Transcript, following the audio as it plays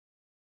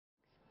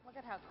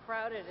at how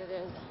crowded it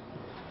is.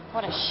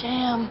 What a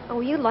sham. Oh,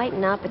 will you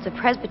lighten up? It's a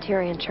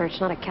Presbyterian church,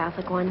 not a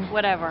Catholic one.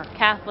 Whatever.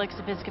 Catholics,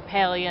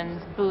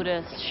 Episcopalians,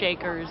 Buddhists,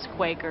 Shakers,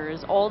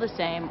 Quakers, all the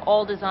same,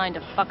 all designed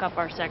to fuck up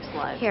our sex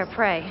lives. Here,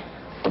 pray.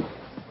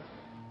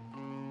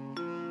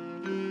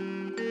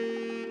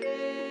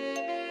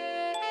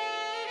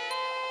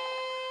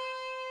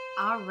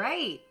 All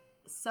right.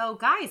 So,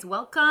 guys,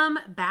 welcome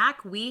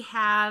back. We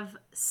have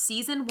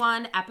Season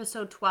 1,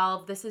 Episode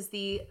 12. This is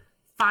the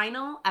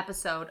final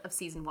episode of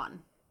Season 1.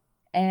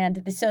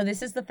 And so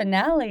this is the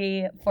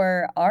finale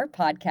for our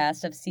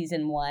podcast of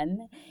Season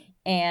 1.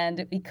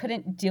 And we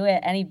couldn't do it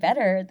any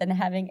better than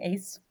having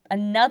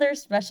another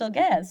special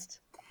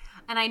guest.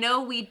 And I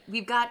know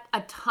we've got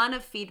a ton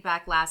of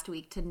feedback last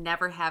week to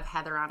never have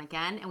Heather on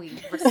again. And we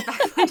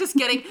respectfully just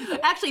kidding.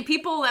 Actually,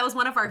 that was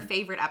one of our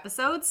favorite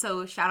episodes.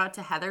 So shout out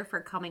to Heather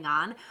for coming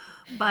on.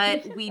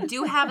 But we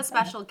do have a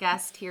special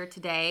guest here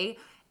today.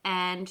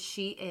 And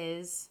she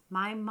is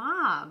my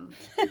mom.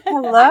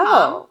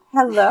 Hello.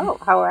 Hello.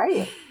 How are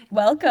you?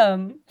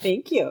 Welcome.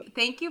 Thank you.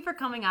 Thank you for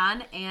coming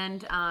on.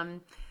 And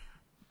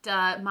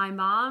my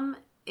mom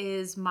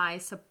is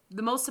the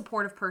most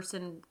supportive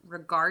person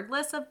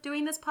regardless of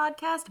doing this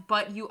podcast,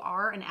 but you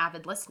are an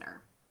avid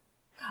listener.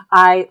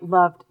 I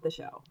loved the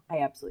show. I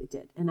absolutely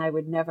did. And I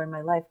would never in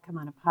my life come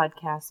on a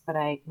podcast, but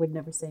I would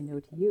never say no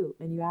to you.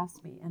 And you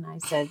asked me, and I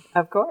said,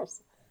 of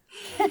course.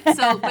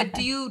 But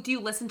do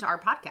you listen to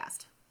our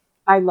podcast?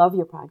 I love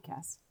your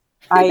podcast.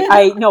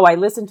 I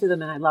listen to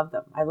them and I love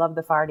them. I love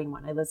the farting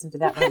one. I listened to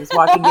that when I was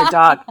walking your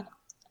dog.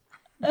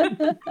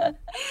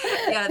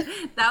 Yeah,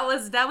 that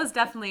was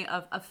definitely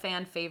a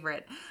fan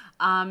favorite.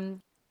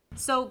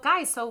 So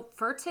guys,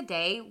 for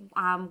today,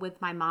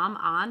 with my mom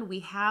on, we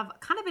have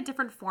kind of a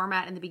different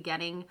format in the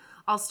beginning.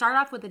 I'll start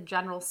off with a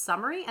general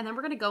summary, and then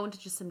we're going to go into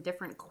just some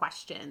different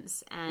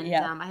questions. And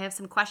I have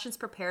some questions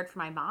prepared for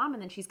my mom,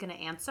 and then she's going to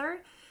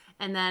answer.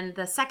 And then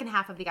the second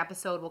half of the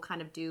episode, we'll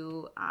kind of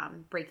do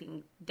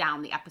breaking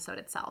down the episode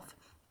itself.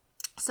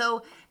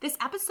 So this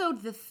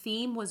episode, the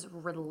theme was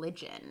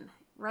religion,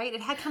 right?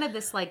 It had kind of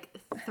this like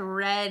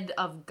thread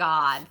of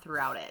God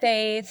throughout it.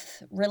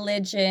 Faith,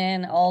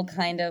 religion, all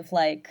kind of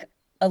like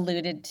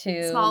alluded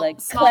to, small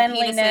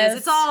cleanliness. Penises.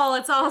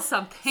 It's all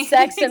something.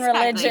 Sex and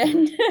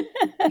religion.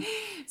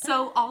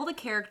 So all the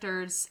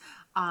characters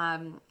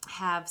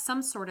have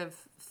some sort of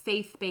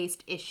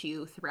faith-based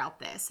issue throughout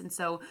this. And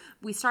so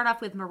we start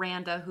off with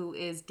Miranda, who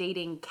is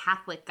dating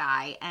Catholic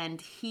guy, and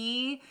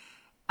he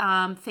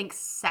thinks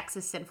sex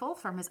is sinful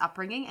from his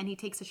upbringing, and he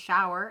takes a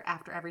shower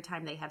after every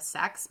time they have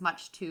sex,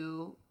 much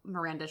to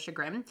Miranda's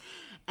chagrin.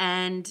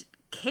 And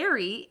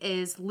Carrie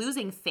is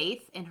losing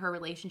faith in her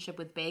relationship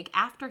with Big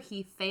after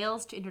he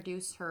fails to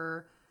introduce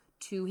her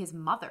to his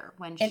mother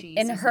when she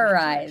in her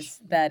eyes,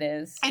 that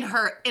is. In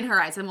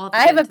her eyes. And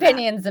I have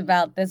opinions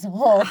about this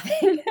whole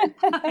thing.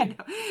 I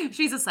know.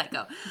 She's a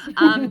psycho.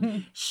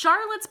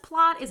 Charlotte's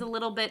plot is a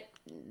little bit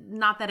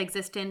not that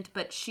existent,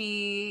 but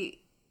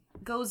she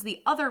goes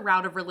the other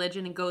route of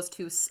religion and goes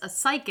to a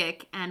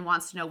psychic and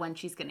wants to know when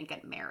she's going to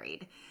get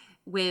married,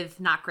 with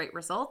not great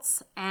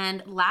results.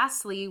 And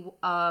lastly,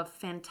 a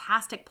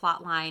fantastic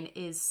plot line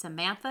is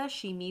Samantha.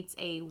 She meets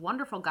a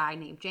wonderful guy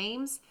named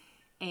James,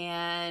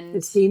 and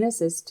his penis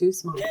is too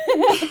small.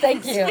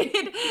 Thank you.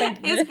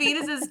 His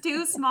penis is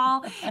too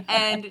small,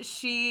 and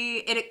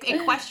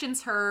it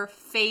questions her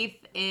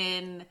faith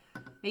in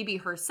maybe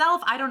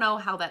herself. I don't know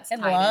how that's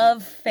tied in.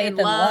 Faith in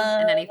love,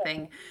 and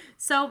anything.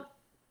 So,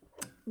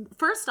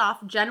 first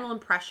off, general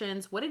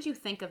impressions. What did you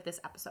think of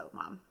this episode,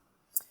 Mom?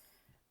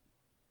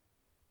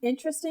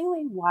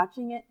 Interestingly,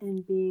 watching it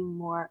and being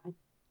more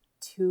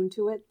attuned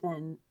to it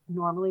than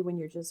normally when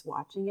you're just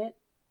watching it,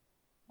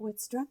 what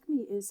struck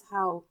me is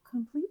how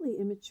completely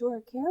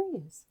immature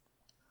Carrie is.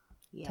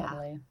 Yeah.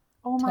 Totally.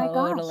 Oh my gosh.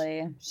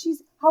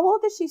 How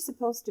old is she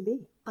supposed to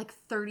be? Like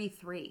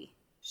 33.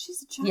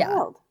 She's a child.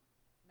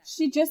 Yeah.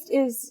 She just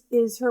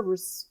is her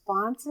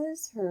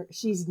responses,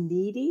 she's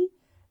needy.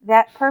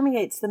 That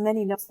permeates the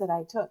many notes that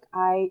I took.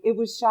 It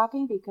was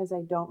shocking because I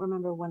don't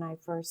remember when I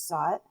first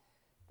saw it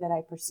that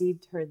I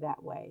perceived her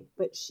that way.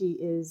 But she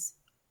is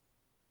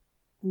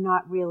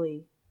not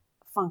really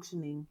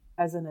functioning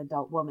as an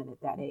adult woman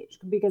at that age,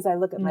 because I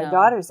look at my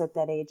daughters at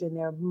that age and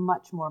they're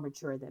much more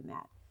mature than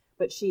that.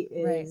 But she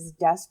is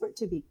desperate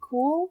to be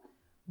cool,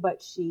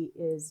 but she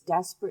is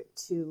desperate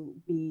to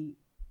be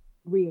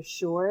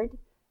reassured.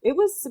 It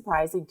was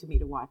surprising to me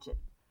to watch it.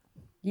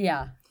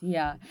 Yeah.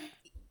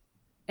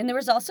 And there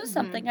was also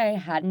something I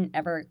hadn't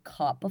ever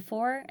caught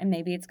before, and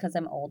maybe it's because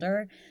I'm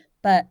older,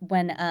 but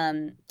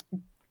when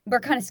we're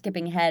kind of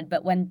skipping ahead,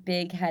 but when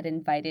Big had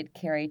invited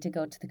Carrie to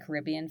go to the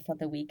Caribbean for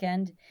the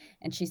weekend,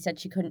 and she said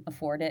she couldn't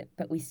afford it,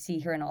 but we see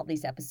her in all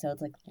these episodes,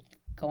 like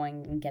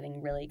going and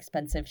getting really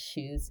expensive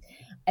shoes.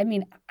 I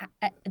mean,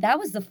 that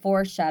was the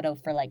foreshadow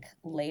for like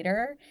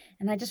later.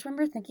 And I just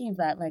remember thinking of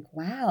that, like,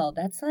 wow,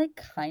 that's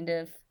like kind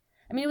of,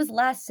 I mean, it was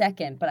last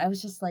second, but I was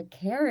just like,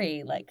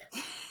 Carrie, like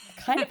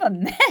kind of a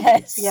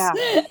mess. Yeah.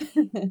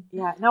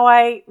 Yeah. No,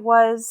 I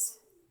was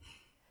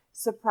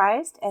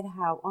surprised at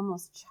how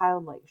almost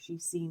childlike she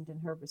seemed in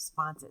her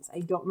responses. I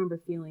don't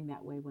remember feeling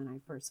that way when I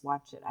first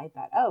watched it. I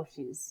thought, oh,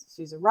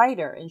 she's a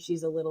writer and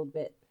she's a little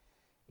bit,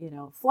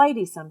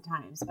 flighty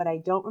sometimes, but I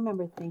don't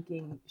remember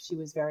thinking she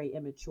was very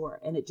immature.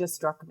 And it just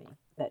struck me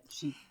that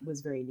she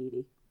was very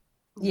needy.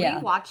 Yeah.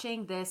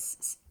 Rewatching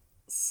this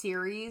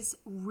series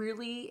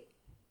really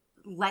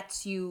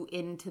lets you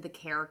into the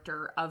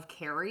character of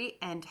Carrie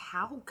and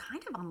how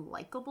kind of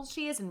unlikable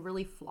she is and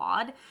really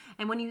flawed.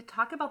 And when you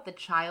talk about the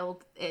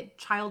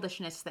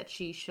childishness that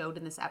she showed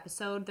in this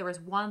episode, there was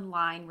one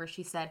line where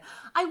she said,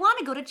 "I want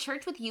to go to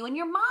church with you and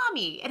your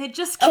mommy," and it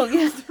just kills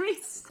me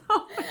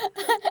so.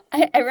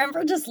 I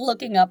remember just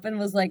looking up and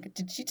was like,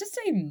 did she just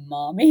say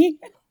mommy?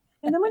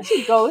 And then when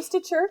she goes to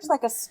church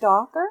like a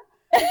stalker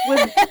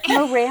with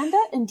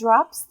Miranda and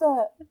drops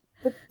the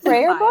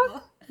prayer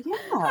book,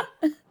 yeah.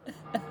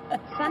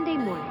 Sunday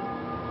morning.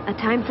 A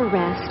time for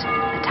rest,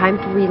 a time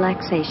for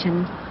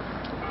relaxation,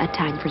 a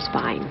time for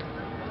spying.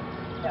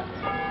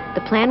 Yeah.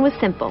 The plan was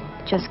simple.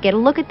 Just get a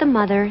look at the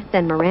mother,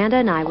 then Miranda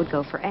and I would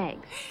go for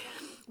eggs.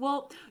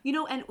 Well,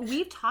 and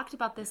we've talked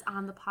about this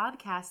on the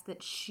podcast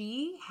that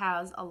she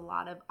has a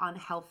lot of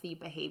unhealthy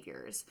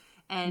behaviors.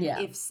 And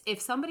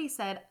if somebody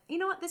said, you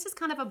know what, this is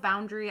kind of a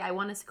boundary, I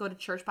want to go to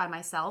church by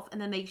myself, and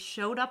then they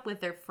showed up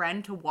with their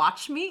friend to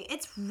watch me,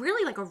 it's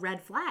really like a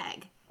red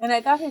flag. And I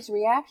thought his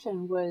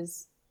reaction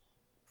was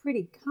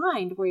pretty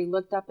kind, where he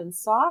looked up and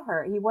saw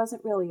her. He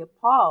wasn't really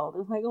appalled.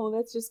 I'm like, oh,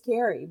 that's just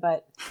Carrie,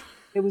 but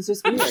it was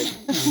just weird.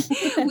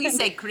 We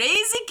say,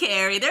 crazy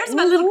Carrie. There's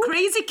my little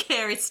crazy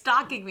Carrie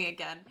stalking me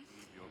again.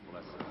 Your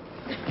blessing,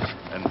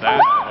 and that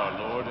of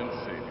our Lord and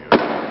Savior.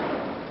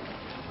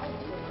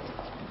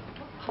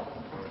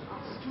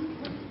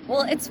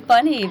 Well, it's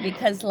funny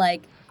because,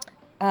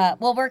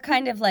 we're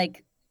kind of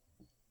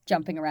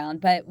jumping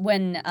around, but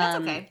when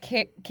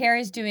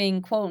Carrie's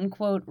doing quote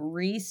unquote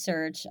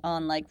research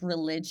on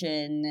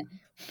religion,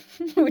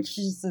 which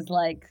is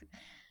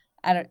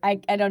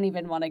I don't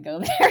even want to go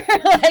there.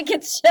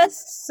 It's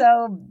just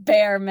so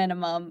bare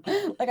minimum.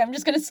 I'm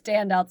just gonna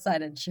stand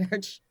outside of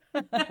church.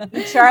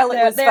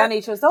 Charlotte was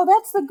funny. She goes, "Oh,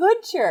 that's the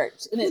good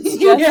church," and it's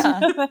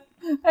just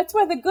that's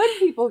where the good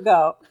people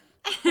go.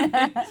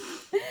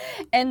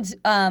 And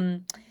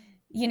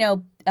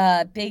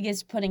Big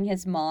is putting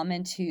his mom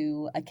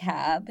into a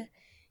cab,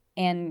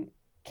 and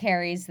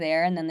Carrie's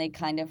there, and then they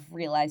kind of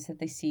realize that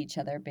they see each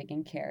other, Big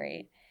and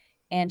Carrie,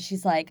 and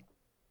she's like,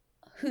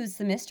 "Who's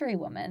the mystery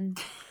woman?"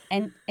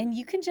 And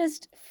you can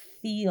just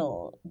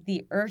feel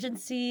the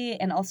urgency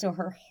and also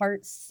her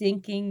heart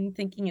sinking,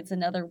 thinking it's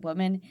another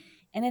woman,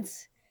 and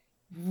it's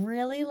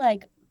really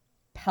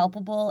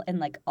palpable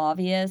and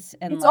obvious,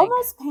 and it's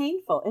almost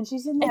painful. And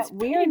she's in that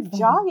weird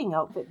jogging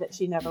outfit that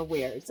she never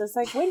wears. It's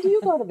when do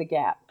you go to the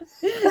Gap?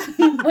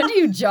 When do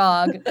you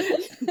jog?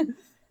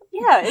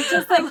 Yeah, it's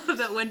just I love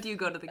that. When do you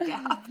go to the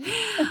Gap?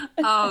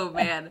 Oh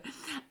man.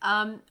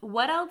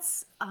 What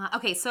else?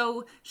 Okay,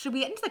 so should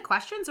we get into the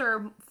questions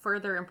or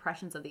further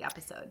impressions of the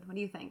episode? What do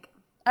you think?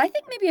 I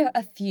think maybe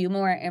a few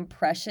more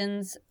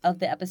impressions of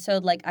the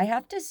episode. I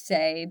have to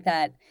say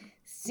that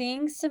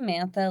seeing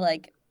Samantha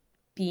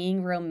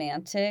being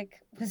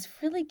romantic was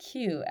really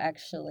cute,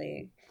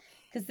 actually,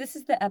 because this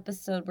is the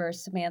episode where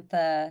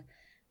Samantha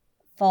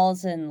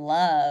falls in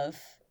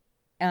love.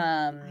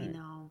 I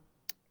know.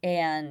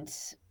 And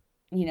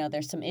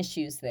there's some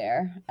issues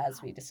there,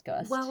 as we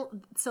discussed. Well,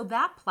 so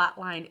that plot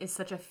line is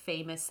such a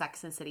famous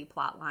Sex and the City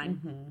plot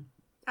line. Mm-hmm.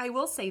 I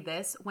will say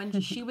this, when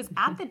she was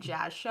at the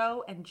jazz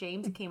show and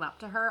James came up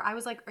to her, I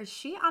was like, is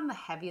she on the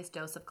heaviest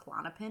dose of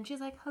Klonopin?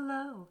 She's like,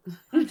 hello.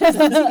 I'm just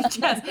listening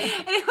to jazz.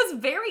 And it was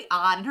very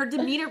odd, and her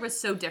demeanor was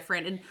so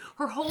different, and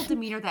her whole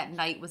demeanor that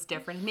night was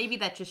different. Maybe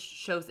that just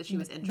shows that she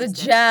was interested.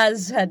 The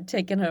jazz had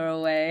taken her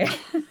away.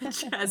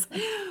 Jazz.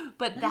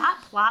 But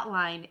that plot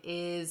line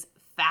is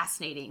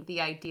fascinating.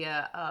 The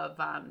idea of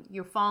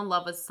you fall in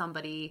love with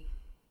somebody,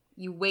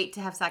 you wait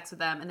to have sex with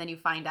them, and then you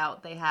find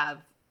out they have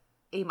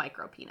a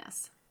micro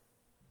penis.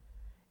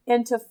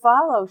 And to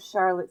follow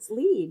Charlotte's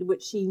lead,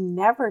 which she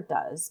never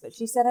does, but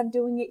she said, I'm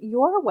doing it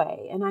your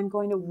way and I'm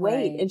going to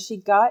wait. Right. And she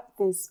got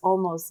this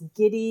almost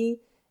giddy,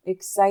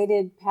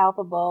 excited,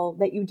 palpable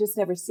that you just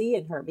never see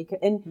in her.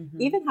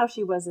 Even how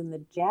she was in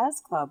the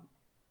jazz club,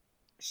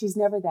 she's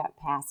never that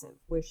passive,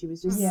 where she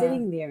was just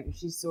sitting there and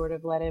she sort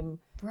of let him,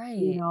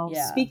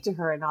 speak to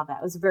her and all that.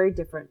 It was a very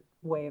different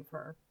way of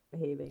her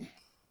behaving.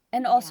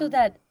 And also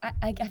that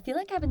I feel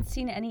like I haven't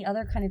seen any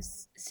other kind of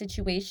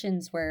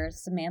situations where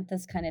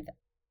Samantha's kind of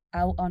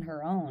out on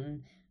her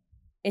own,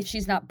 if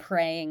she's not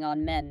preying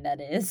on men,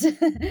 that is.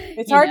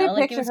 It's hard to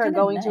picture her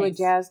going to a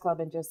jazz club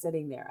and just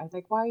sitting there. I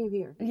think, why are you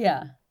here?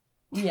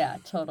 Yeah,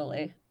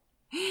 totally.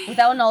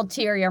 Without an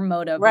ulterior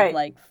motive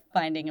of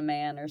finding a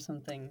man or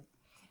something.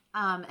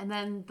 And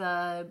then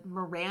the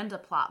Miranda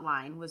plot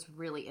line was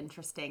really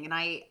interesting, and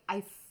I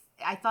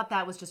thought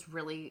that was just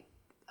really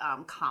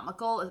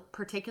comical,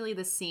 particularly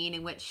the scene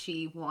in which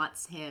she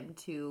wants him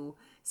to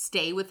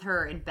stay with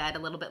her in bed a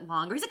little bit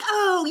longer. He's like,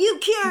 "Oh, you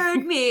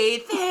cured me,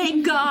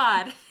 thank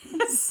God."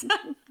 So,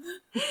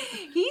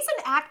 he's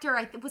an actor.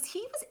 He was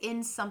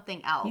in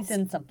something else. He's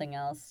in something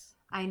else.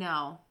 I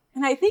know.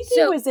 And I think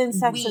he was in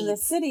Sex and the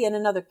City and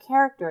another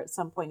character at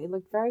some point. He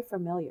looked very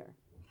familiar.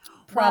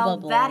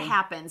 Probably. Well, that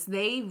happens.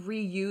 They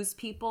reuse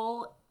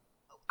people.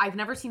 I've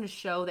never seen a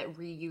show that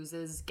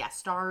reuses guest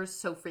stars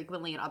so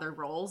frequently in other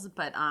roles,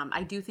 but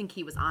I do think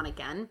he was on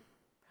again.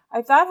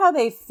 I thought how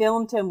they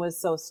filmed him was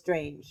so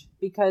strange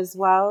because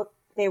while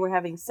they were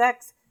having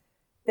sex,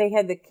 they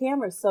had the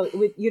camera. So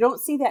you don't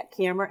see that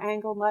camera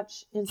angle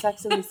much in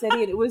Sex and the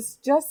City. And it was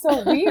just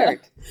so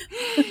weird.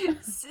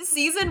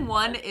 Season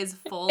 1 is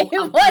full It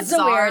of was a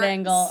bizarre weird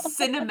angle.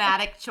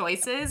 cinematic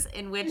choices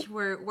in which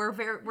we're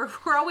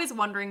always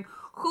wondering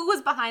who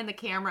was behind the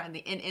camera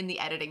in the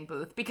editing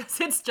booth because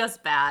it's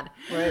just bad.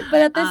 Right.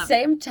 But at the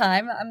same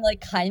time, I'm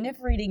like kind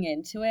of reading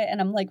into it, and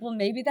I'm like, well,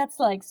 maybe that's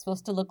like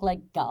supposed to look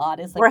like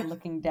God is like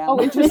looking down.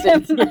 Oh,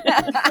 interesting.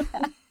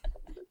 That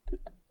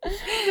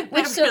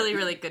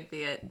really could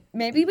be it.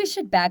 Maybe we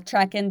should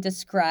backtrack and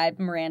describe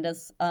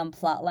Miranda's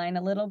plot line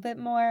a little bit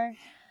more.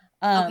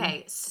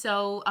 Okay,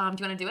 so do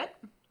you want to do it?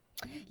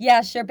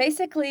 Yeah, sure.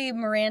 Basically,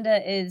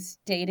 Miranda is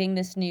dating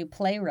this new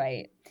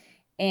playwright,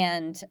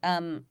 and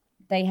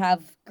they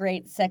have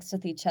great sex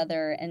with each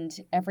other, and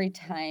every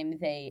time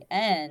they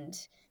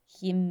end,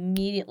 he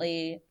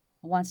immediately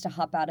wants to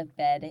hop out of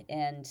bed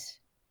and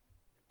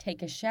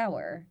take a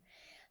shower.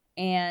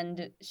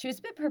 And she was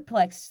a bit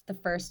perplexed the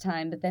first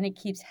time, but then it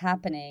keeps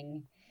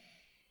happening.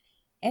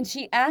 And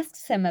she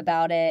asks him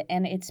about it,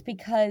 and it's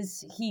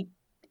because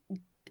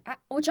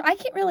which I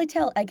can't really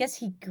tell. I guess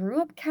he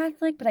grew up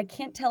Catholic, but I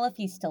can't tell if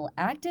he's still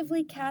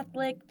actively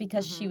Catholic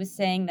because she was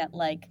saying that,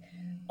 like,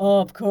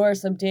 oh, of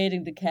course I'm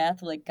dating the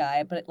Catholic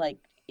guy, but like,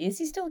 is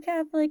he still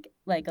Catholic?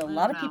 Like, a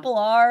lot of people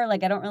are.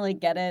 Like, I don't really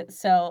get it.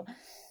 So,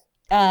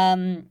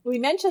 we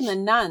mentioned the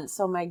nun,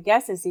 so my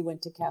guess is he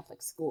went to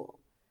Catholic school.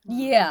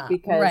 Yeah,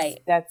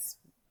 because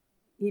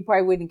he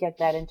probably wouldn't get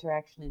that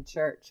interaction in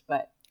church,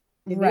 but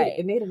it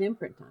made an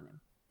imprint on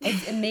him.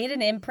 It made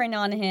an imprint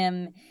on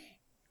him.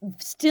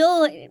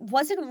 Still, it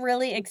wasn't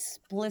really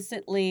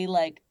explicitly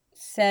like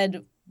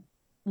said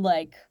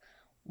like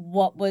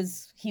what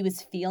he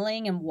was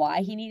feeling and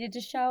why he needed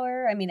to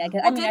shower. I mean, I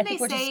think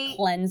we're just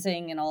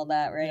cleansing and all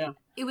that, right? Yeah.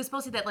 It was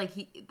supposed to be that like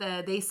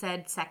they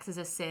said sex is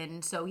a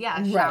sin, so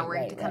yeah,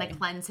 showering to kind of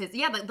cleanse his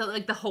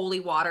the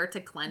holy water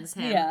to cleanse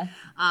him. Yeah.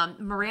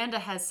 Miranda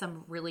has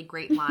some really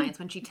great lines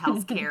when she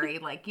tells Carrie,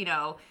 like, you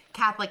know,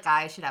 Catholic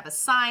guys should have a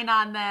sign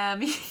on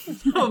them.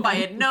 If I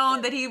had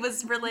known that he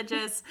was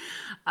religious.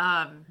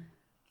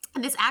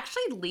 And this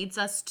actually leads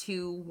us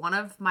to one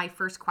of my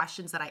first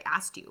questions that I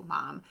asked you,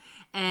 Mom.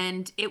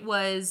 And it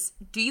was,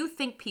 do you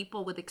think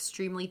people with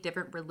extremely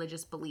different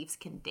religious beliefs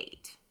can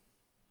date?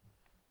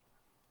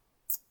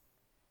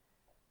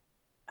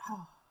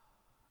 Oh,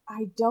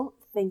 I don't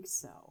think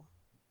so.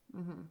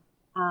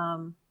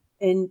 Mm-hmm.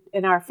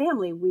 In our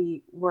family,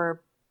 we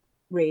were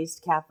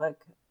raised Catholic.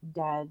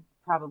 Dad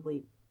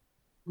probably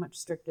much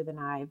stricter than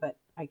I, but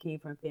I came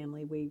from a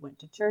family. We went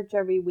to church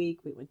every week.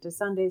 We went to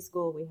Sunday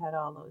school. We had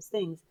all those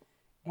things.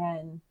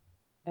 And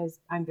as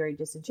I'm very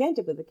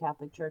disenchanted with the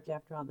Catholic Church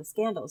after all the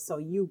scandals. So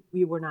you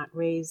were not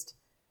raised,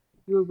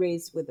 you were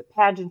raised with the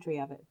pageantry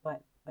of it,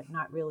 but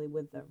not really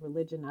with the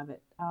religion of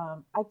it.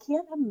 I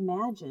can't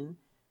imagine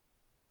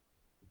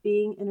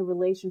being in a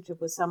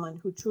relationship with someone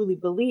who truly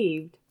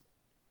believed,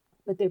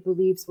 but their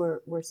beliefs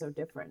were so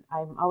different.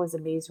 I'm always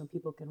amazed when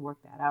people can work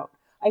that out.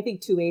 I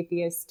think 2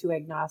 atheists, 2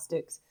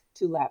 agnostics,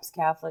 2 lapsed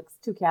Catholics,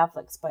 2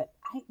 Catholics, but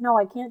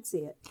I can't see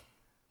it.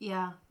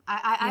 Yeah,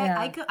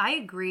 I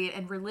agree.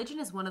 And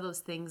religion is one of those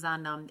things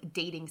on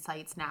dating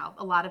sites now.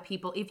 A lot of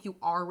people, if you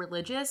are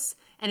religious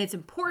and it's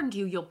important to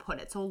you, you'll put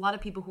it. So a lot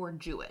of people who are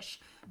Jewish,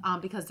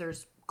 because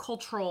there's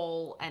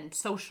cultural and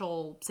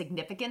social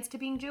significance to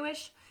being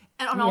Jewish,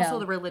 and also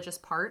the religious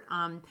part.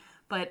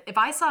 But if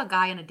I saw a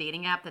guy in a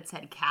dating app that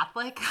said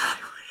Catholic,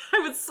 I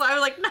was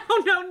like,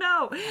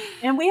 no.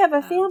 And we have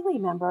a family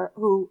member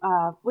who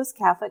was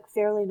Catholic,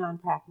 fairly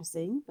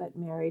non-practicing, but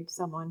married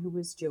someone who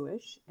was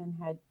Jewish and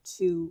had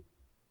 2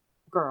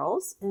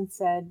 girls and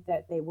said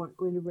that they weren't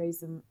going to raise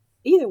them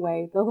either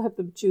way. They'll let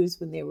them choose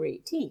when they were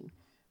 18.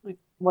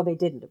 Well, they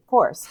didn't, of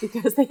course,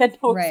 because they had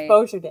no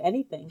exposure to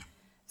anything.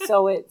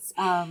 So it's,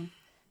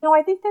 no,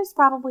 I think there's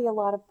probably a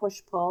lot of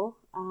push-pull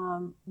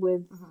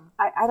with,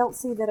 I don't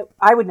see that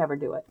I would never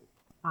do it.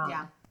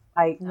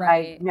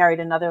 I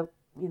married another,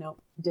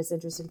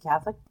 disinterested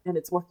Catholic, and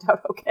it's worked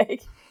out okay.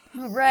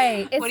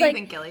 Right. What do you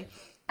think, Gilly?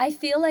 I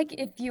feel like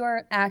if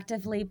you're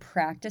actively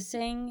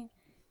practicing,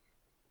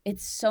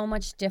 it's so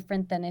much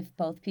different than if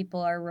both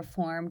people are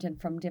reformed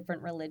and from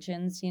different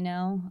religions,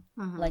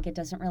 Like, it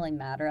doesn't really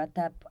matter at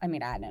that. I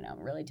mean, I don't know.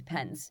 It really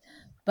depends.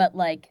 But,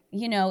 like,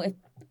 if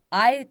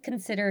I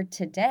consider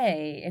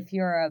today, if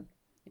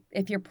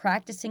you're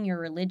practicing your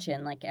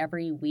religion, like,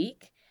 every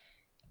week,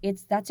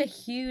 that's a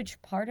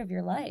huge part of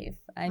your life.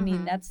 I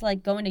mean, that's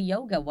like going to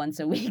yoga once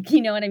a week,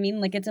 you know what I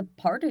mean? Like, it's a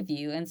part of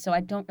you. And so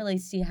I don't really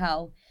see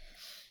how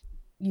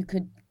you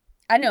could,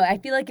 I don't know, I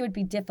feel like it would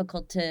be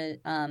difficult to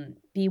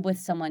be with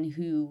someone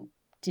who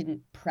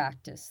didn't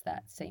practice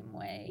that same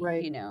way,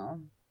 Right. you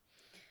know?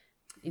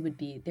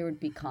 There would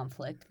be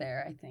conflict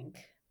there, I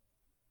think.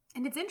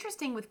 And it's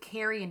interesting with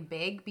Carrie and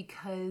Big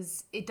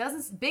because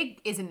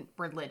Big isn't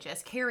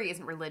religious. Carrie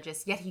isn't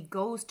religious, yet he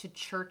goes to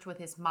church with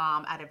his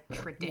mom out of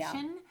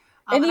tradition.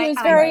 And he was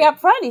very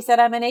upfront. He said,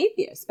 I'm an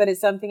atheist, but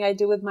it's something I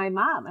do with my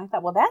mom. And I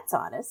thought, well, that's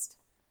honest.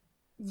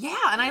 Yeah,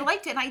 and I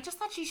liked it. And I just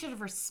thought she should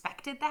have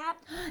respected that,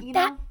 you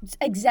know?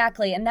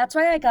 Exactly. And that's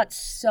why I got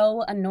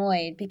so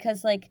annoyed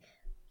because, like,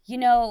 you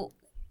know,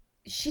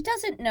 she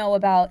doesn't know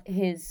about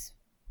his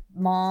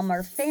mom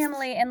or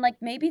family, and like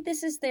maybe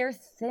this is their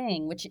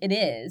thing, which it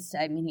is.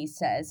 I mean, he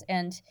says,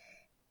 and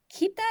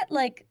keep that,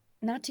 like,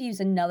 not to use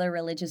another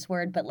religious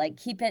word, but like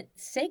keep it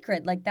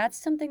sacred. Like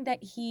that's something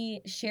that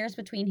he shares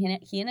between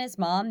he and his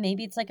mom.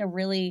 Maybe it's like a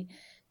really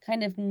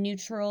kind of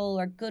neutral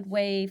or good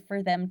way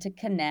for them to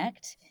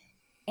connect.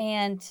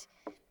 And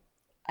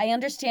I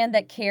understand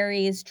that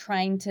Carrie is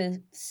trying to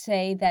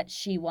say that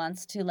she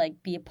wants to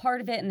like be a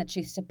part of it and that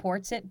she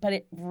supports it, but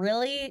it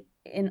really,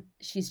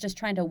 she's just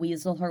trying to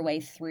weasel her way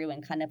through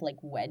and kind of like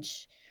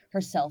wedge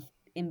herself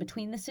in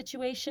between the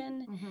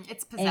situation.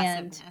 It's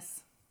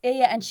possessiveness.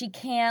 And she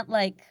can't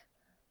like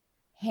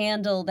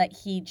handle that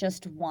he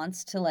just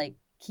wants to like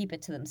keep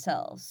it to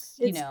themselves,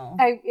 you know.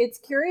 It's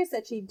curious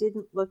that she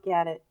didn't look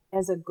at it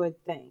as a good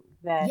thing,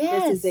 that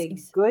this is a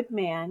good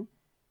man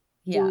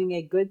doing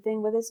a good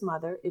thing with his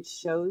mother. It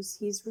shows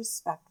he's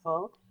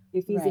respectful.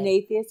 If he's an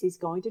atheist, he's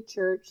going to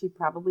church. He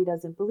probably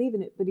doesn't believe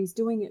in it, but he's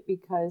doing it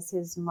because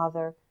his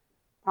mother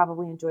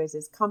probably enjoys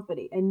his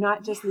company, and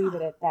not just leave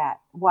it at that.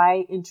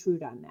 Why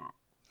intrude on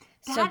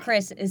that? So,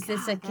 Chris, is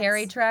this a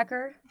Carrie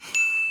tracker?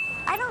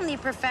 I don't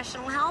need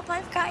professional help.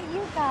 I've got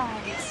you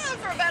guys. Yeah,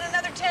 for about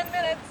another 10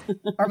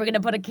 minutes. Are we going to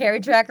put a Carrie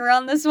tracker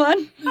on this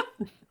one?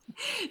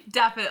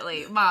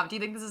 Definitely. Mom, do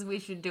you think we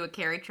should do a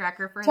Carrie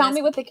tracker for Tell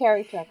me what the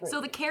Carrie tracker is. So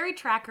the Carrie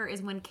tracker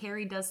is when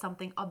Carrie does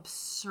something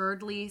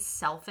absurdly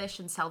selfish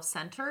and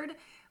self-centered,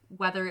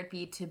 whether it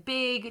be to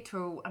Big,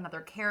 to another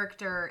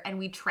character, and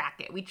we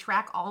track it. We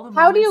track all the moments.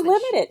 How do you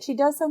limit it? She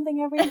does something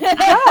every day.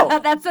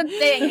 That's a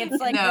thing. It's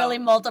like really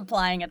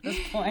multiplying at this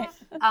point.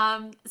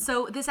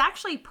 So this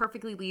actually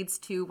perfectly leads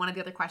to one of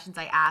the other questions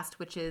I asked,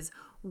 which is,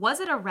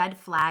 was it a red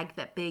flag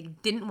that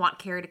Big didn't want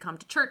Carrie to come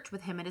to church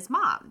with him and his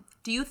mom?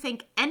 Do you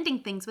think ending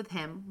things with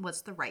him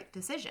was the right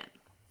decision?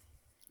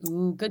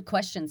 Ooh, good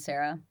question,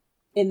 Sarah.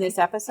 In this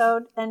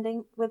episode,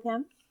 ending with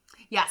him?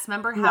 Yes.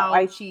 Remember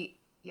how she...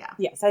 Yeah.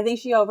 Yes, I think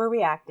she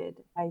overreacted.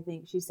 I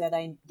think she said,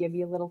 I give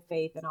you a little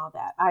faith and all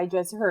that.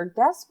 Her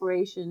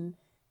desperation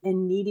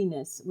and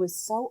neediness was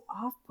so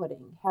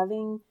off-putting.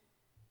 Having,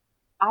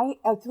 I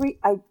have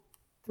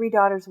three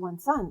daughters, one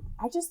son.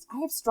 I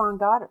have strong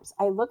daughters.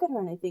 I look at her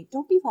and I think,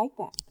 don't be like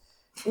that.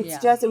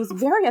 It's it was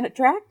very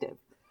unattractive.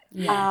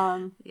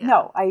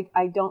 No,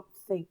 I don't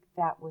think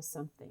that was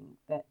something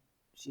that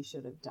she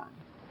should have done.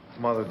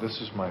 Mother, this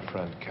is my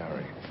friend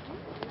Carrie.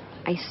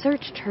 I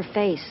searched her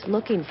face,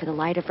 looking for the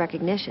light of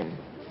recognition.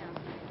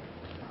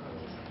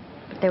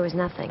 But there was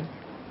nothing.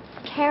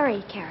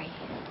 Carrie.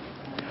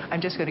 I'm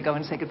just going to go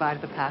and say goodbye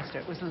to the pastor.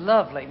 It was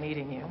lovely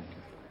meeting you.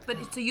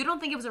 But so you don't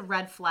think it was a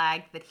red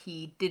flag that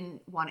he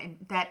didn't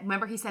want that?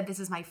 Remember, he said, "This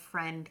is my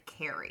friend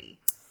Carrie."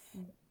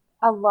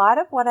 A lot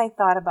of what I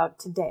thought about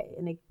today,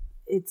 and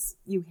it's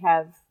you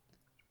have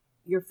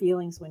your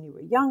feelings when you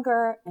were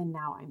younger, and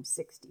now I'm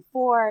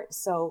 64.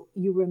 So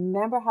you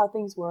remember how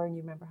things were and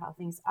you remember how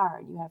things are.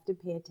 And you have to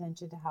pay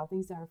attention to how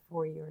things are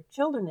for your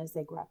children as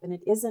they grow up. And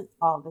it isn't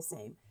all the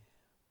same.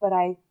 But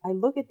I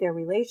look at their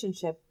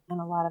relationship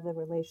and a lot of the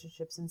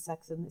relationships in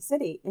Sex and the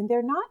City, and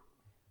they're not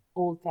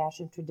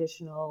old-fashioned,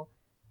 traditional,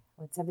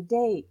 let's have a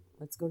date,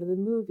 let's go to the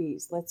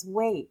movies, let's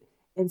wait,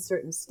 in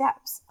certain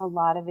steps. A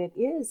lot of it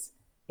is,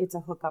 it's a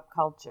hookup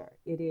culture.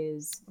 It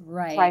is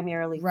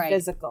primarily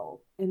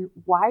physical. And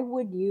why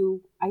would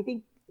you, I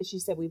think she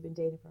said we've been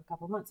dating for a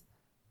couple months.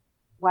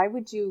 Why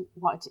would you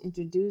want to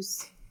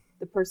introduce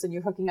the person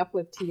you're hooking up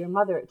with to your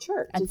mother at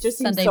church? At it just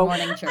Sunday seems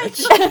morning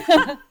church.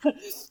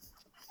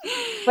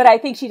 But I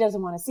think she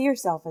doesn't want to see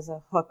herself as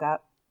a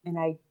hookup. And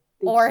I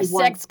think or a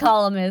sex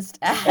columnist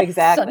at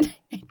Sunday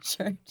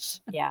church.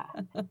 Yeah.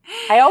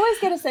 I always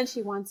get a sense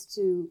she wants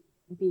to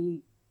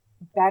be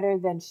better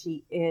than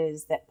she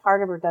is, that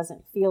part of her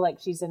doesn't feel like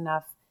she's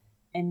enough,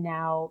 and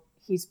now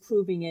he's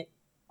proving it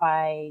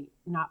by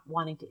not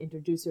wanting to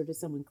introduce her to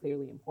someone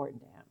clearly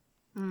important to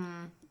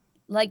him.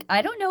 Like,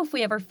 I don't know if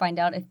we ever find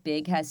out if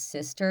Big has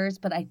sisters,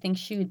 but I think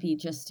she would be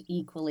just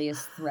equally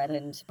as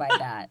threatened by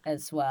that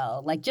as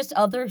well. Like, just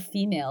other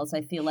females,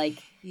 I feel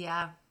like,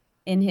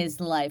 in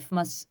his life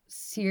must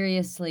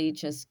seriously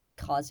just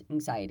cause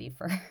anxiety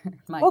for her.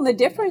 Well, the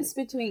difference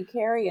between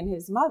Carrie and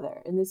his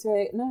mother, and this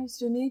very nice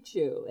to meet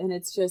you, and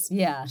it's just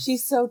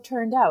she's so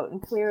turned out,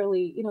 and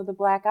clearly, you know, the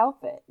black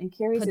outfit, and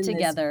Carrie's in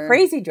this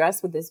crazy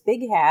dress with this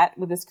big hat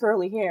with this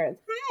curly hair.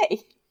 Hi,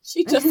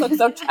 She just looks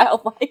so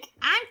childlike.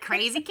 I'm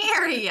crazy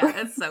Carrie. Yeah,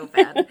 it's so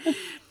bad.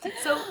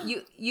 So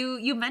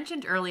you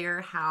mentioned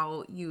earlier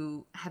how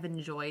you have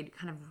enjoyed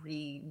kind of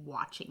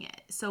re-watching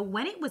it. So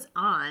when it was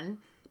on,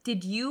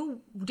 did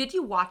you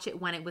watch it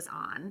when it was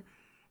on?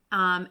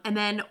 And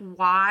then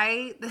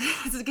why,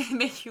 this is going to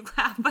make you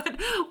laugh,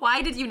 but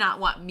why did you not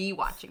want me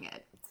watching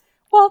it?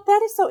 Well,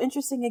 that is so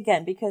interesting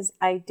again, because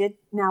I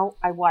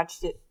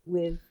watched it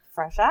with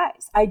fresh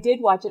eyes. I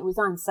did watch it. It was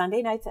on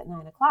Sunday nights at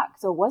 9:00.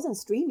 So it wasn't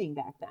streaming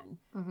back then.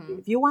 Mm-hmm.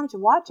 If you wanted to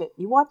watch it,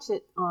 you watched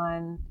it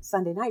on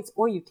Sunday nights,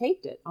 or you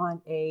taped it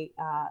on a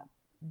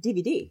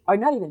DVD, or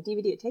not even a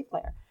DVD, a tape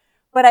player.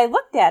 But I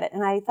looked at it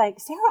and I thought,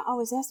 Sarah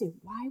always asked me,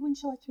 why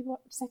wouldn't you let me watch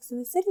Sex in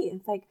the City? And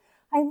it's like,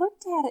 I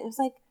looked at it. It was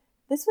like,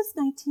 this was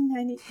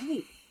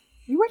 1998.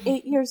 You were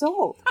 8 years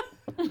old.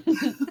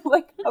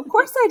 Like, of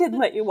course I didn't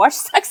let you watch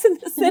Sex in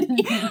the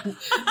City.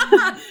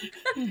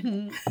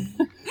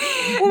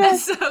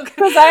 That's so good.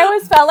 Because I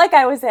always felt like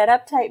I was that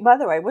uptight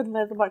mother. I wouldn't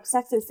let them watch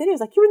Sex in the City. I was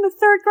like, you were in the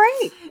 3rd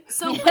grade.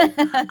 So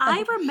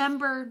I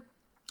remember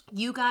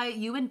you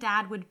and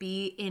Dad would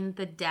be in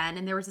the den,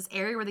 and there was this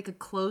area where they could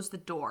close the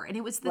door, and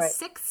it was the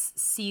 6th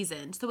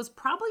season. So it was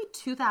probably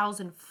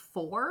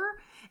 2004.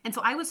 And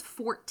so I was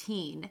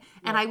 14,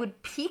 and I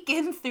would peek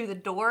in through the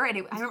door,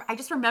 and I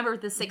just remember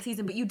the 6th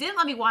season. But you didn't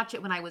let me watch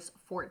it when I was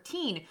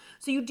 14.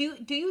 So do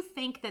you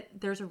think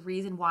that there's a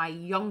reason why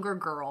younger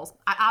girls,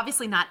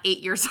 obviously not 8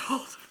 years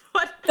old,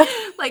 but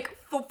like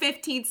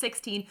 15,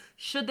 16,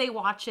 should they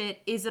watch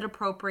it? Is it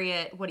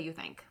appropriate? What do you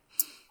think?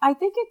 I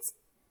think it's,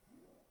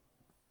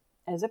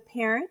 as a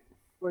parent,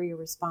 where you're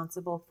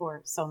responsible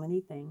for so many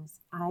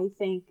things, I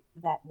think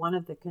that one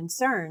of the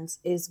concerns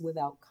is,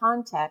 without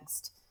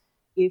context,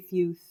 if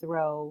you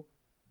throw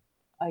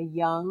a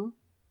young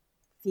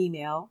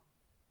female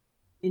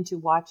into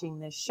watching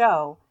this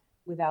show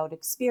without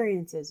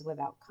experiences,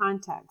 without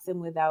context, and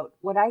without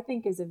what I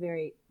think is a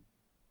very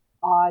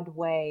odd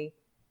way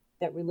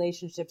that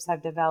relationships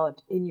have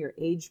developed in your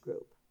age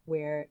group,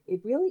 where it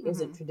really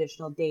isn't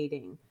traditional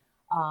dating.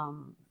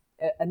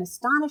 An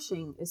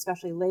astonishing,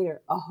 especially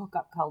later, a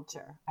hookup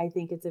culture. I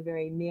think it's a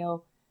very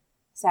male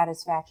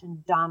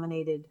satisfaction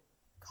dominated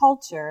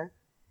culture.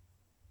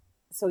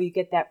 So you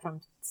get that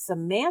from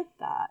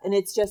Samantha, and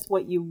it's just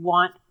what you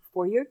want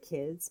for your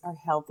kids are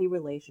healthy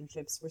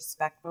relationships,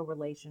 respectful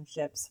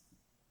relationships.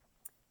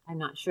 I'm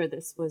not sure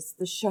this was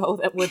the show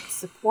that would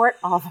support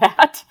all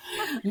that.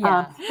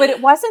 But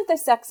it wasn't the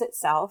sex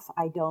itself.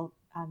 I don't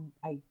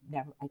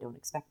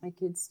expect my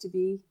kids to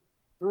be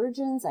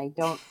virgins.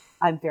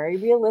 I'm very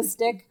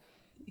realistic,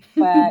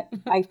 but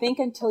I think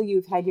until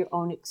you've had your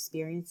own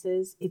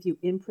experiences, if you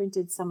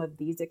imprinted some of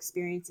these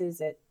experiences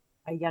at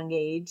a young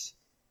age,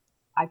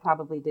 I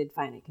probably did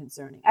find it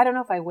concerning. I don't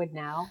know if I would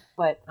now,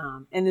 but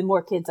and the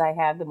more kids I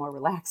had, the more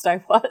relaxed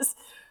I was.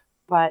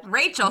 But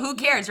Rachel, who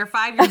cares? You're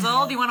 5 years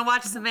old. You want to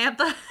watch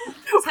Samantha?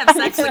 Just have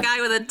sex with a guy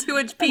with a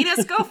 2-inch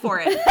penis? Go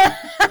for it.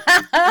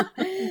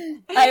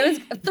 I was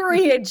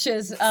 3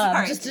 inches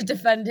just to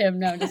defend him.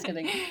 No, I'm just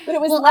kidding. But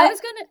it was. Well, I was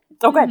gonna.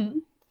 Oh, go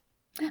ahead.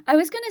 I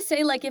was gonna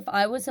say, like, if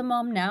I was a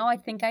mom now, I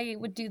think I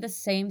would do the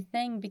same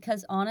thing,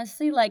 because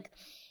honestly, like,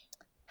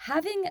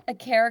 having a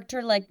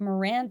character like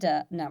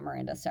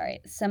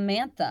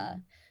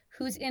Samantha,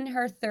 who's in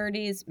her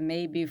 30s,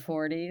 maybe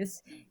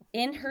 40s,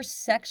 in her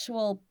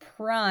sexual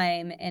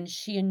prime, and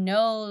she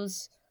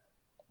knows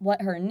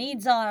what her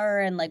needs are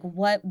and like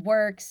what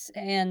works,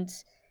 and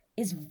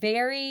is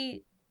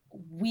very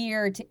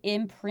weird to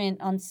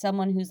imprint on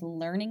someone who's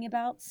learning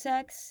about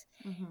sex.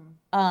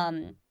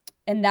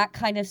 And that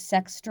kind of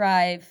sex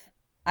drive,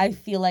 I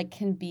feel like,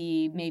 can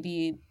be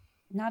maybe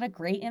not a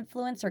great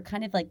influence, or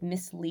kind of like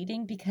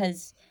misleading,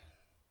 because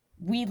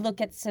we look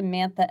at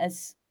Samantha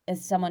as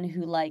someone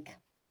who, like,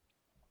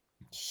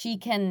 she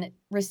can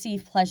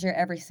receive pleasure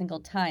every single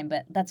time,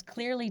 but that's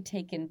clearly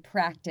taken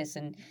practice,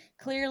 and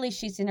clearly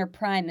she's in her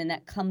prime, and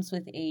that comes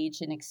with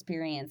age and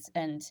experience.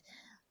 And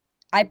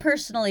I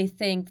personally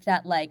think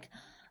that, like,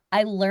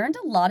 I learned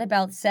a lot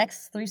about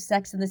sex through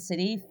Sex in the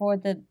City, for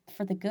the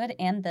good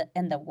and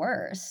the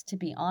worst, to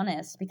be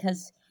honest,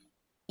 because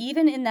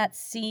even in that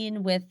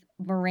scene with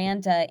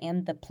Miranda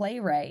and the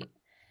playwright,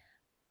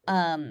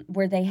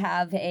 where they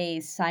have a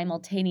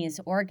simultaneous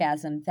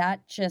orgasm,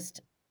 that just,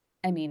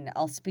 I mean,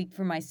 I'll speak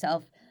for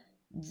myself,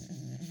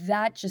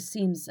 that just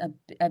seems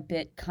a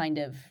bit kind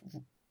of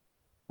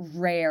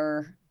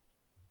rare,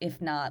 if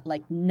not,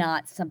 like,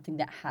 not something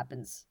that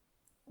happens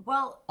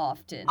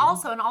often.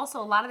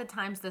 Also a lot of the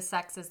times the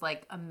sex is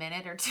like a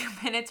minute or 2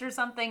 minutes or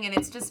something, and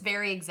it's just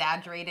very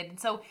exaggerated. And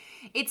so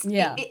it's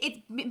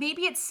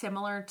maybe it's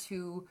similar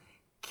to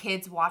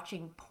kids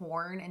watching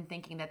porn and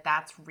thinking that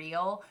that's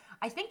real.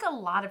 I think a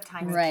lot of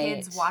times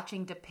kids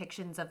watching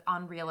depictions of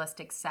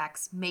unrealistic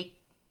sex make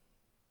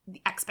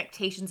the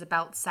expectations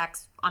about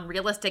sex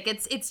unrealistic.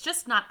 It's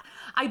just not.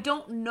 I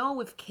don't know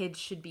if kids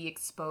should be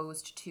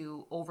exposed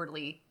to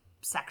overly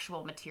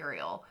sexual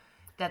material.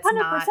 That's 100%,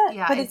 not.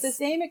 Yeah, but it's the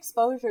same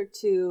exposure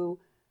to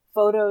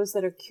photos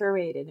that are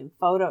curated and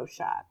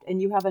photoshopped,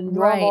 and you have a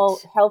normal,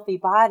 healthy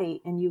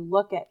body, and you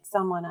look at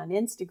someone on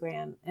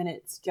Instagram, and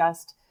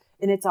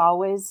it's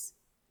always,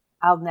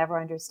 I'll never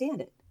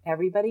understand it.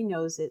 Everybody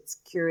knows it's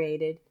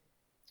curated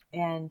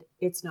and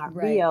it's not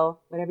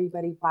real, but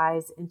everybody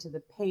buys into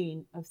the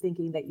pain of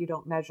thinking that you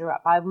don't measure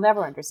up. I'll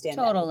never understand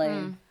that.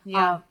 Totally.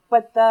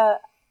 But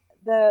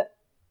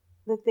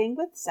the thing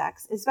with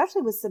sex,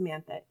 especially with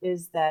Samantha,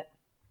 is that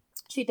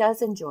she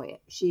does enjoy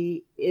it.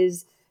 She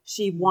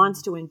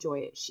wants to enjoy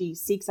it. She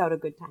seeks out a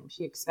good time.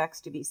 She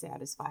expects to be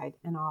satisfied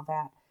and all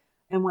that.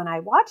 And when I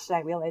watched it,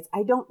 I realized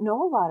I don't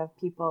know a lot of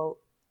people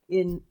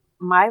in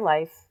my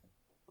life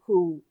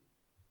who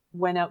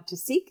went out to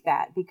seek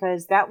that,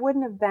 because that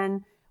wouldn't have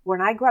been,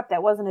 when I grew up,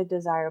 that wasn't a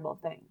desirable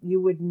thing.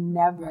 You would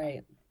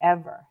never,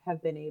 ever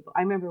have been able.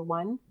 I remember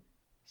one,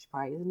 she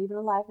probably isn't even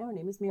alive now. Her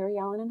name was Mary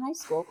Ellen in high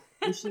school.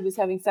 And she was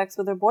having sex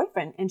with her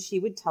boyfriend. And she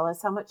would tell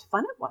us how much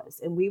fun it was.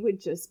 And we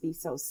would just be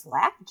so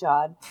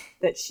slack-jawed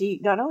that she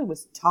not only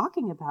was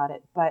talking about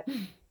it, but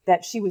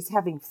that she was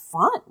having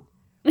fun.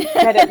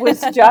 That it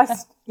was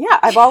just,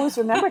 I've always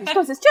remembered. She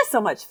goes, it's just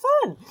so much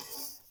fun.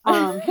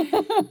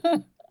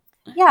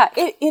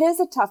 It is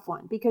a tough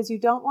one, because you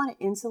don't want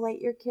to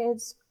insulate your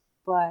kids,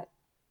 but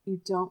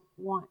you don't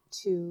want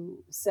to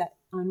set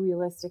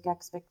unrealistic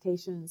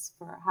expectations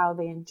for how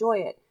they enjoy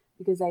it,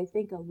 because I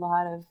think a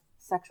lot of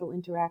sexual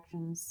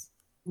interactions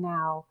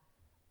now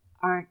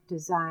aren't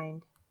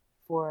designed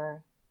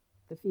for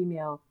the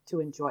female to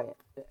enjoy it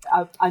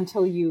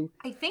until you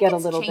get a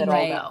little bit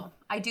older. Though.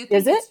 I do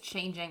think it's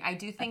changing. I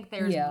do think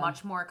there's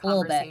much more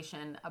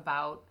conversation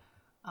about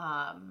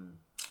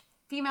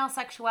female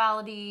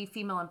sexuality,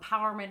 female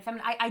empowerment,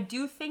 feminine. I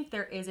do think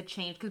there is a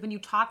change, because when you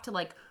talk to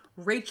like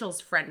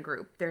Rachel's friend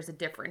group, there's a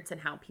difference in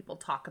how people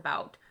talk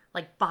about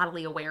like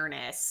bodily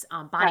awareness,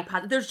 body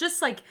positive. There's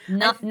just like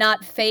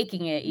not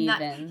faking it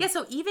even.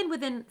 So even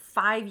within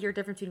 5-year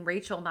difference between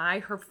Rachel and I,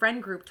 her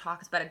friend group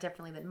talks about it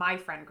differently than my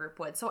friend group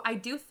would. So I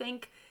do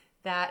think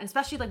that, and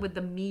especially like with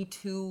the Me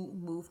Too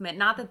movement,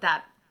 not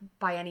that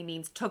by any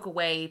means took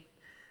away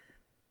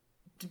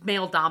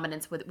male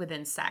dominance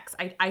within sex.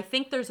 I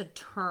think there's a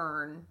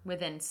turn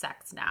within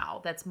sex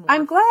now that's more.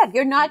 I'm glad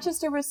you're not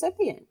just a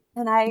recipient.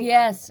 And I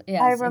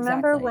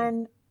remember exactly.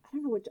 when, I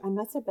don't know which, I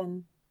must have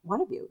been one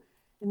of you,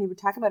 and you were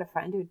talking about a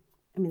friend who,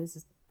 I mean, this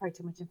is probably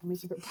too much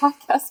information for a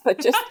podcast, but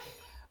just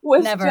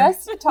was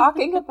just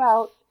talking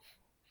about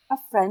a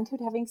friend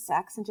who'd having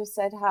sex and just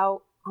said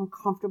how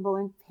uncomfortable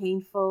and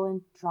painful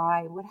and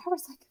dry and whatever.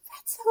 It's like,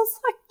 that sounds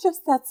like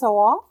that's so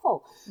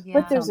awful.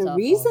 But there's a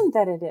reason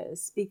that it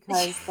is,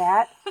 because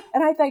that,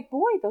 and I thought,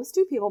 boy, those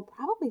two people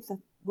probably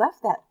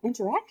left that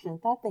interaction and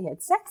thought they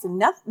had sex, and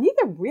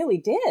neither really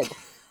did.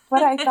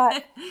 But I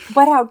thought,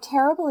 but how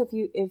terrible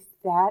if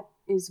that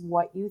is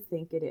what you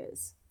think it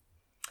is.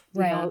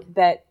 You know,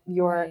 that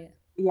you're,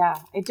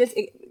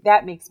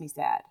 that makes me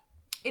sad.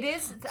 It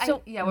is.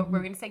 So, what were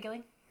we going to say,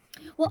 Gillian?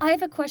 Well, I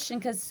have a question,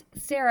 because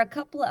Sarah, a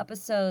couple of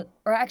episodes,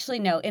 or actually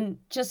no, in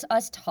just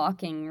us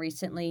talking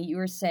recently, you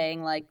were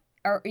saying like,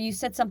 or you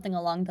said something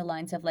along the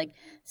lines of like,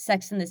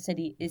 Sex in the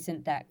City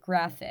isn't that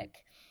graphic.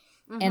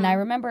 Mm-hmm. And I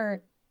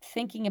remember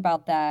thinking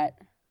about that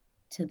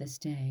to this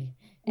day,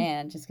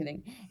 and just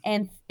kidding,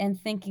 and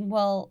thinking,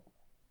 well,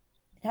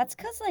 that's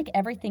because like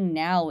everything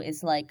now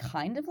is like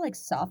kind of like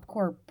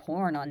softcore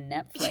porn on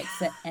Netflix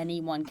that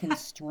anyone can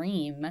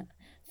stream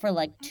for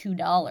like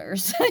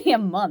 $2 a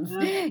month,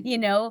 you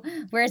know,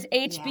 whereas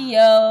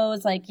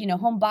HBO's like, you know,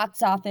 home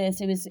box office,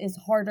 is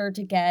harder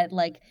to get.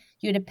 Like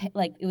you had to pay,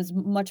 like it was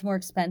much more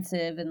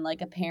expensive, and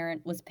like a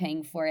parent was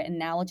paying for it, and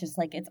now it's just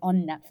like it's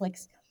on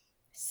Netflix.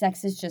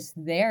 Sex is just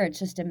there. It's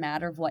just a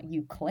matter of what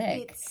you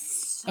click.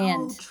 It's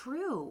so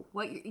true.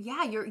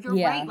 You're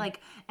right. Like,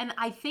 and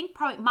I think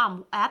probably,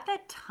 Mom, at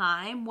that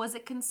time, was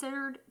it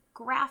considered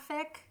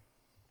graphic?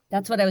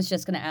 That's what I was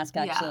just going to ask,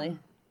 actually. Yeah.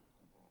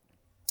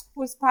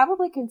 Was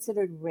probably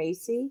considered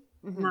racy,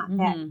 not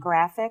that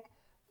graphic,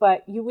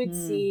 but you would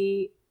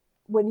see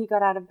when he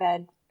got out of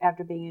bed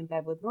after being in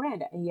bed with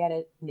Miranda, and he had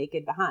a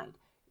naked behind.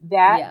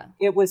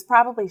 It was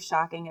probably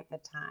shocking at the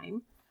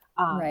time.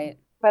 Right.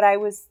 But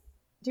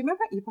do you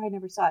remember? You probably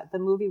never saw it. The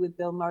movie with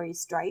Bill Murray,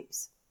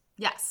 Stripes.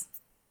 Yes.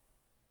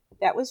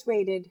 That was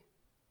rated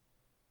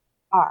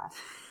R.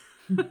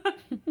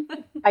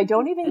 I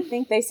don't even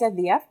think they said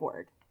the F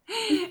word,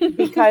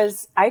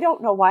 because I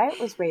don't know why it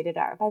was rated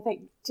R. But I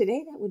think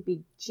today that would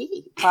be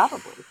G,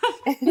 probably.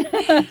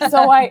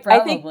 So I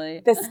think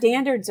the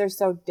standards are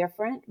so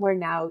different, where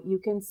now you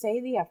can say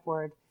the F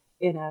word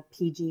in a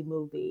PG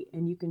movie,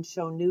 and you can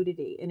show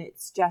nudity, and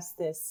it's just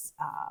this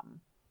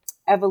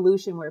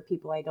evolution where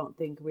people, I don't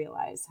think,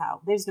 realize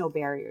how there's no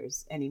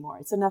barriers anymore.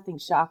 So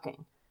nothing's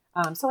shocking.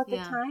 So at the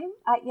time,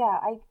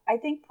 I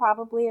think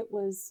probably it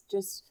was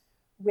just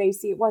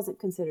racy. It wasn't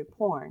considered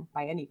porn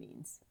by any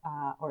means,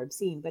 or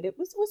obscene, but it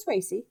was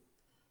racy.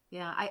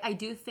 Yeah, I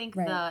do think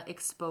the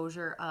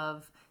exposure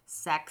of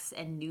sex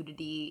and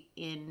nudity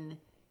in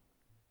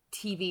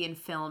TV and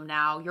film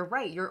now, you're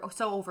right. You're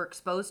so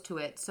overexposed to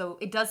it. So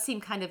it does seem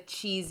kind of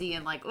cheesy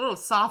and like, oh,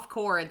 soft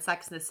core in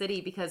Sex and the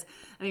City, because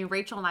I mean,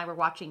 Rachel and I were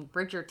watching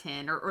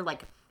Bridgerton or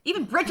like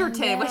even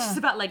Bridgerton, which is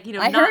about like, I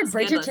not heard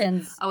scandalous.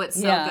 Bridgerton's. Oh,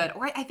 it's so good.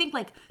 Or I think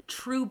like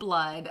True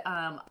Blood,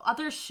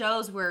 other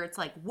shows where it's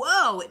like,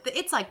 whoa,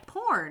 it's like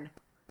porn.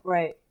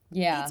 Right.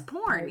 Yeah. It's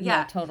porn.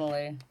 Yeah,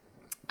 totally.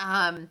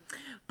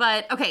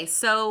 But okay,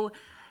 so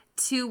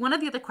to one of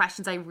the other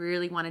questions I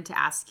really wanted to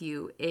ask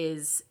you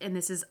is, and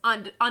this is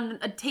on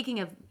taking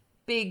a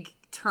big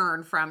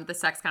turn from the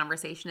sex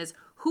conversation, is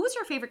who is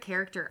your favorite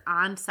character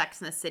on Sex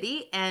and the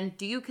City, and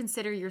do you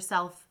consider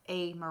yourself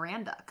a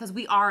Miranda? Because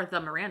we are the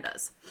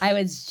Mirandas. I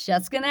was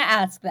just gonna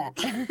ask that.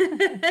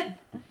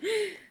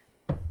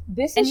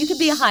 And you could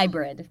be a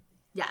hybrid.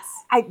 Yes.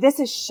 This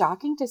is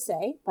shocking to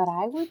say, but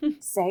I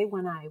would say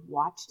when I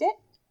watched it,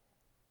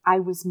 I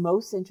was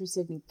most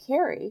interested in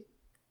Carrie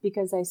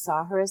because I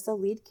saw her as the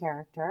lead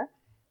character.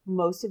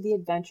 Most of the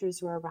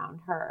adventures were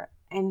around her.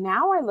 And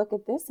now I look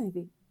at this and I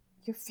think,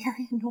 you're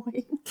very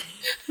annoying.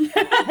 She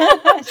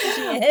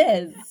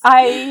is.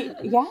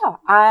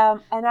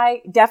 And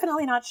I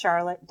definitely not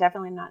Charlotte,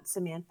 definitely not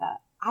Samantha.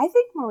 I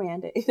think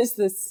Miranda is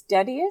the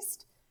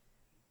steadiest.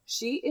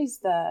 She is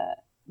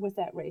with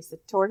that race, the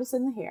tortoise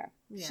in the hare.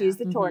 Yeah. She's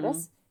the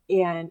tortoise.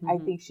 And I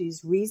think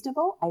she's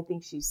reasonable. I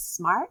think she's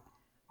smart.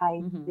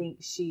 I think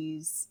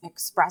she's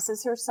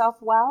expresses herself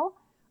well.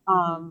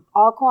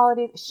 All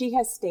qualities. She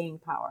has staying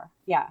power.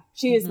 Yeah.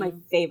 She is my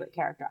favorite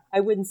character.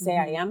 I wouldn't say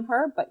I am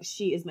her, but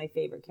she is my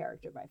favorite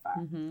character by far.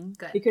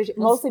 Good.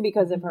 Mostly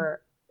because of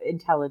her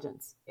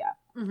intelligence. Yeah.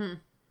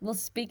 Well,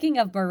 speaking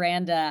of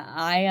Miranda,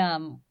 I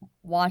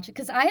watch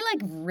because I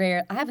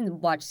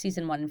haven't watched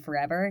season 1 in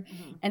forever.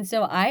 And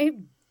so I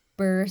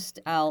burst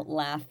out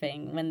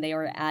laughing when they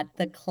were at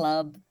the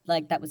club,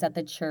 like that was at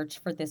the church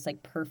for this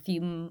like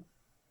perfume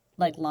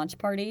like launch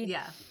party.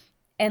 Yeah.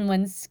 And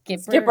when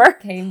Skipper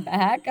came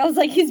back, I was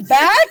like, he's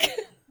back?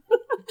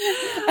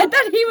 I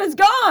thought he was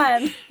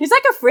gone. He's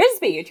like a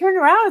frisbee. You turn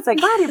around, it's like,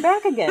 God, you're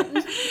back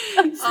again.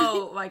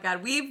 Oh my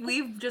God.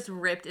 We've just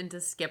ripped into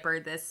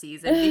Skipper this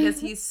season because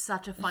he's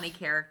such a funny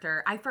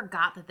character. I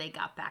forgot that they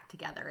got back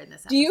together in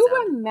this episode. Do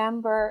you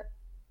remember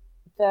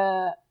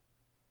the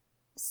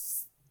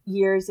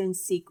years in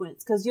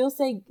sequence? Because you'll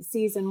say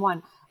season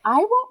 1. I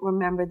won't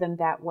remember them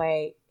that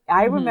way.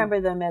 I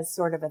remember them as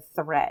sort of a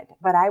thread,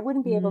 but I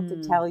wouldn't be able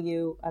to tell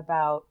you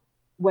about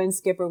when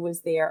Skipper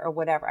was there or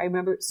whatever. I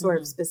remember sort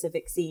of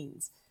specific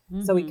scenes.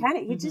 So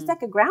he's just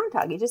like a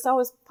groundhog. He just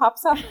always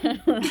pops up.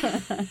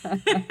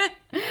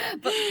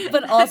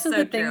 but also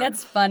the thing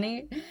that's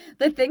funny,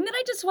 the thing that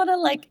I just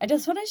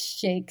want to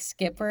shake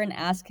Skipper and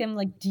ask him,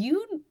 like, do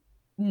you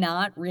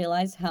not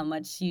realize how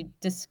much you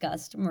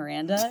disgust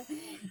Miranda?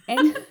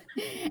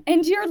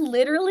 And you're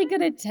literally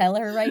going to tell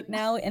her right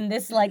now in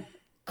this like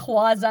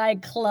quasi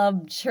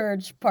club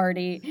church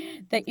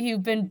party that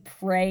you've been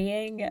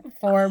praying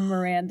for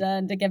Miranda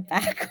and to get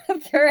back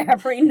with her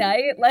every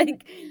night.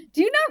 Like,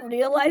 do you not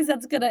realize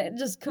that's gonna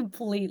just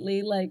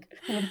completely like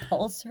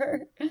repulse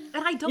her? And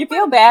I don't. You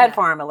feel bad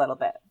for him a little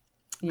bit.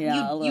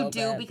 Yeah, you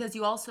do, because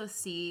you also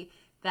see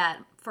that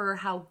for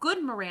how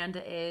good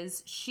Miranda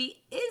is,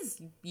 she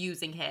is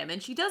using him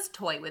and she does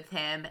toy with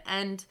him,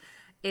 and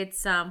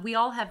it's we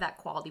all have that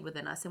quality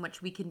within us in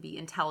which we can be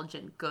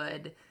intelligent,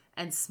 good,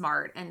 and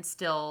smart, and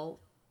still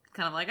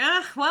kind of like,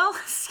 well,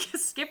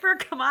 Skipper,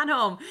 come on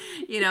home,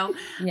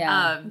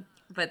 Yeah.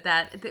 But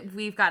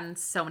we've gotten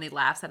so many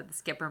laughs out of the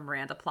Skipper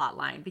Miranda plot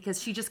line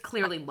because she just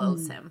clearly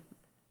loathes him.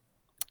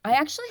 I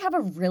actually have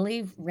a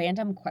really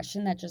random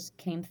question that just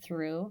came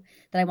through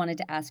that I wanted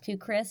to ask you,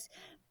 Chris.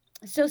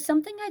 So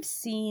something I've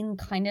seen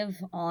kind of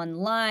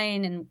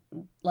online and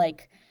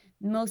like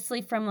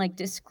mostly from like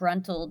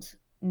disgruntled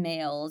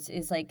males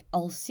is like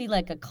I'll see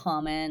like a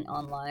comment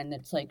online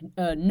that's like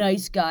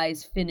nice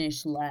guys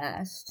finish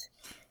last,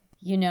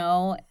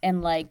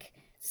 and like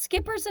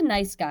Skipper's a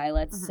nice guy,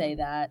 let's say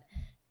that.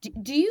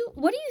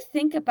 What do you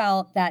think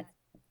about that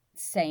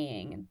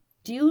saying?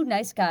 Do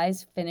nice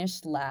guys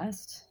finish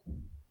last?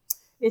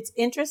 It's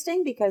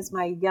interesting because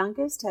my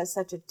youngest has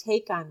such a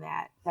take on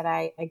that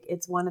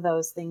it's one of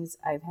those things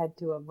I've had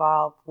to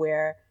evolve,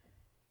 where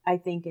I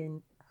think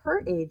in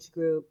her age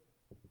group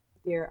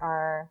there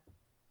are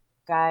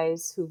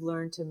guys who've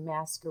learned to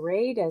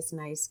masquerade as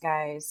nice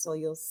guys, so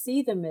you'll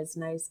see them as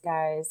nice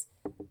guys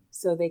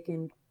so they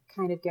can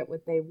kind of get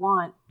what they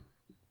want,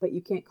 but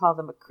you can't call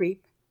them a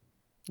creep.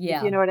 Yeah.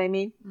 If you know what I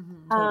mean?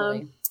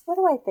 Totally. What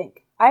do I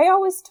think? I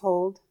always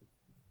told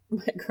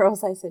my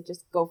girls, I said,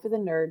 just go for the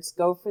nerds,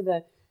 go for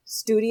the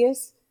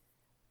studious,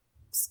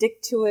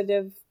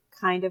 stick-to-itive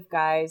kind of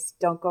guys.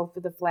 Don't go for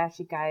the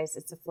flashy guys.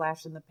 It's a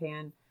flash in the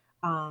pan.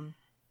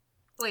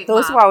 Wait,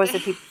 those Mom. were always the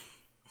people.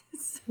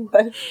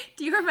 What?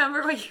 Do you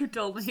remember what you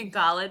told me in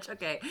college?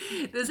 Okay,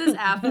 this is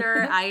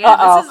after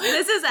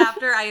this is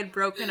after I had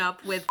broken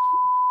up with,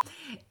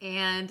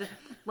 and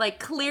like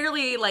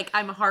clearly like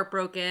I'm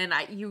heartbroken.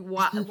 I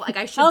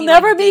should. I'll be,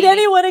 never like, meet dating.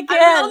 anyone again.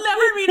 I'll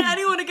never meet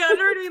anyone again. I'll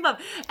never be in love.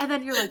 And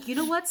then you're like, you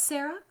know what,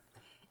 Sarah?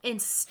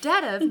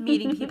 Instead of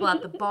meeting people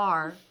at the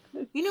bar,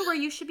 You know where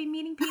you should be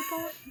meeting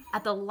people?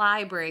 At the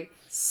library,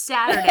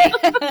 Saturday,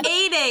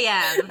 8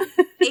 a.m.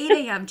 8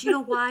 a.m. Do you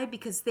know why?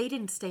 Because they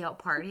didn't stay out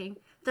partying.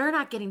 They're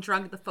not getting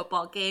drunk at the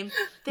football game.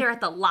 They're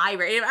at the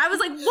library. And I was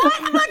like, what?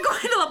 I'm not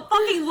going to the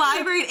fucking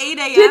library at 8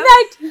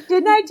 a.m.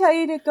 Didn't I tell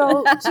you to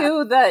go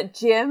to the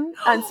gym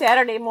on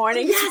Saturday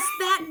mornings?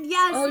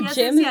 Yes.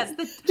 Gym? Yes.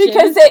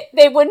 Because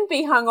they wouldn't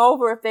be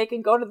hungover if they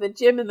can go to the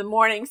gym in the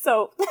morning.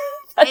 So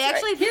I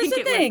actually Here's think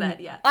the it thing. was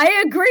that, yeah. I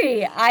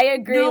agree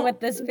No,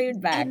 with this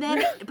feedback. And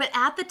then, but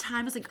at the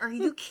time, I was like, are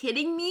you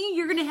kidding me?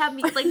 You're going to have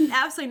me, like,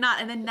 absolutely not.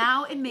 And then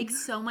now it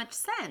makes so much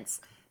sense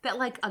that,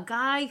 like, a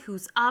guy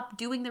who's up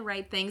doing the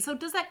right thing. So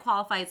does that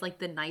qualify as, like,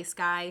 the nice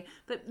guy?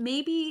 But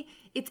maybe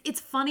it's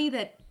funny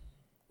that,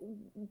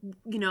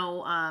 you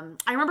know, I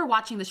remember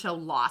watching the show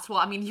Lost. Well,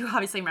 I mean, you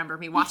obviously remember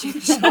me watching the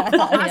show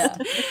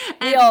Lost.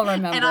 We all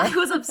remember. And I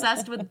was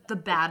obsessed with the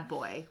bad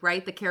boy,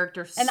 right? The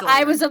character And Sawyer.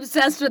 I was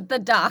obsessed with the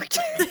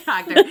doctor.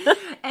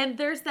 And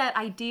there's that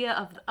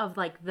idea of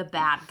like the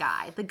bad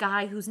guy, the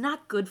guy who's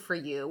not good for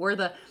you, or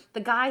the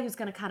guy who's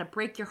going to kind of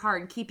break your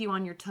heart and keep you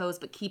on your toes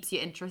but keeps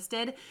you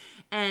interested.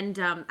 And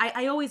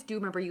I always do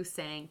remember you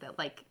saying that,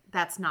 like,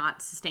 that's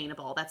not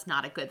sustainable. That's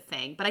not a good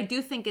thing. But I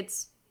do think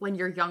it's when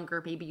you're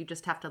younger, maybe you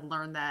just have to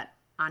learn that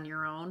on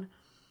your own.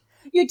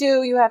 you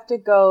do. You have to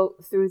go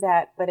through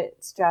that. But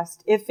it's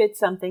just, if it's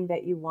something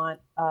that you want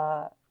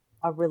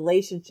a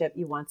relationship,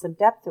 you want some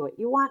depth to it.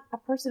 You want a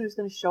person who's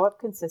going to show up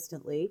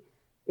consistently.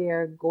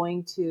 They're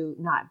going to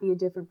not be a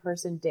different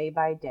person day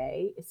by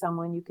day. It's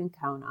someone you can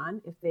count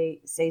on. If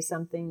they say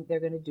something, they're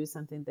going to do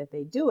something that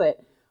they do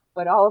it.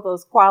 But all of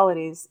those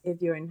qualities,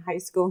 if you're in high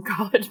school and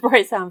college,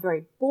 probably sound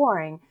very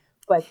boring,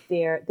 but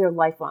they're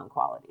lifelong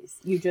qualities.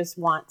 You just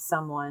want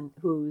someone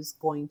who's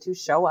going to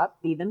show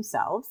up, be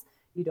themselves.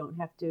 You don't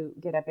have to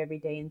get up every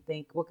day and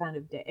think, what kind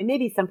of day? And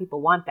maybe some people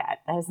want that.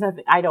 That has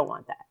nothing. I don't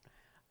want that.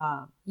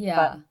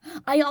 Yeah.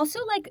 But I also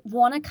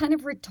want to kind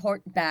of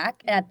retort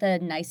back at the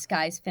nice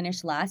guys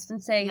finish last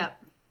and say,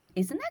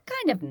 Isn't that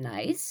kind of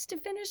nice to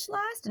finish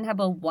last and have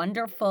a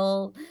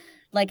wonderful,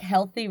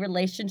 healthy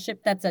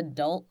relationship that's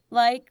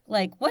adult-like?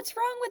 Like, what's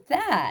wrong with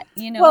that?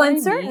 You know well,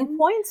 in certain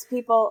points,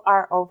 people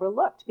are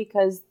overlooked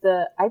because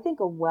I think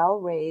a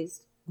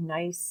well-raised,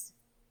 nice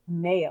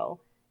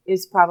male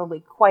is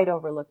probably quite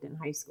overlooked in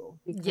high school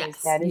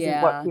because that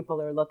isn't what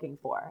people are looking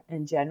for.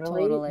 And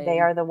generally, they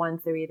are the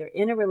ones that are either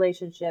in a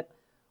relationship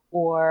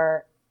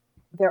or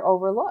they're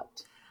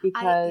overlooked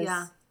because...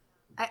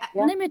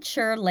 And they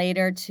mature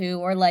later too,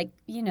 or they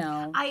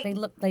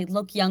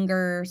look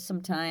younger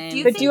sometimes.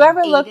 Do you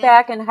ever look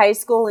back in high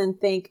school and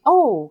think,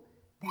 "Oh,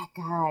 that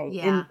guy"?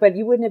 Yeah. But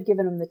you wouldn't have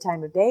given him the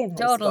time of day in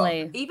high school.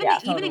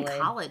 Even in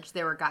college,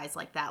 there were guys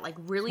like that,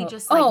 really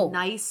just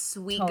nice,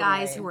 sweet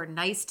guys who were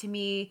nice to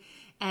me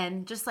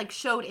and just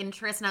showed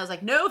interest. And I was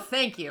like, "No,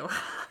 thank you."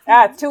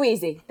 It's too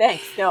easy.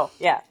 Thanks. No.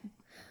 Yeah.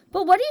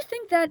 But what do you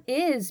think that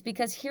is?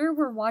 Because here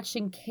we're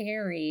watching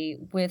Carrie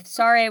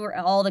we're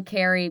all the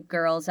Carrie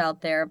girls out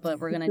there, but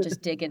we're going to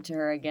just dig into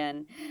her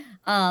again.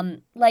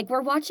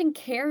 We're watching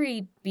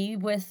Carrie be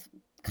with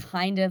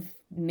kind of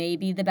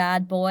maybe the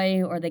bad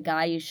boy or the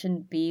guy you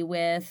shouldn't be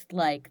with.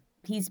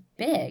 He's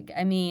big.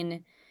 I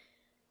mean,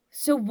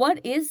 so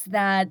what is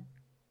that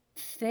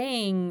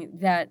thing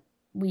that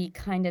we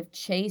kind of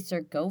chase or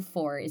go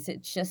for? Is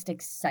it just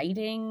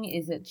exciting?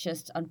 Is it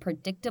just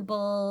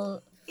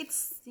unpredictable?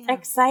 It's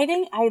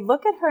exciting. I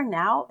look at her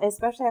now,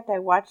 especially after I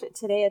watched it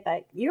today. I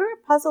thought, you're a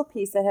puzzle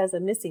piece that has a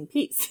missing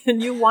piece,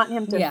 and you want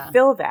him to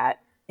fill that,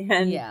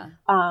 and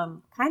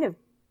kind of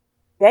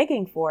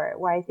begging for it.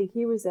 Where I think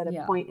he was at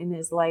a point in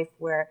his life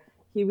where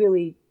he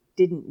really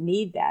didn't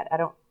need that. I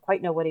don't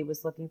quite know what he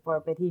was looking for,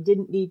 but he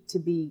didn't need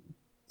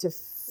to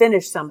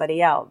finish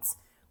somebody else.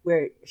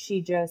 Where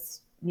she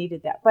just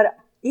needed that. But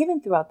even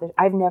throughout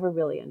I've never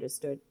really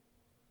understood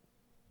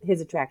his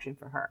attraction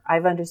for her.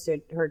 I've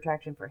understood her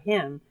attraction for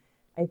him.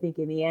 I think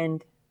in the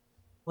end,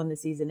 when the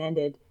season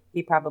ended,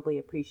 he probably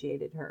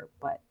appreciated her,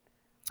 but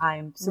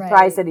I'm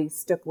surprised that he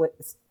stuck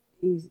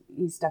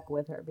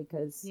with her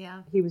because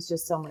he was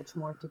just so much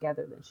more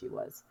together than she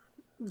was.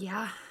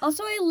 Yeah.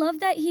 Also, I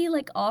love that he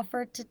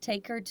offered to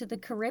take her to the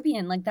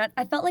Caribbean. That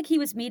I felt like he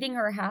was meeting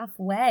her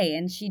halfway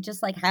and she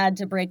just had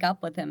to break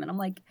up with him. And I'm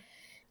like,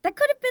 that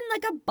could have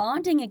been a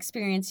bonding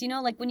experience,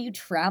 when you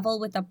travel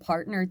with a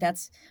partner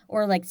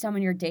or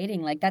someone you're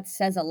dating, that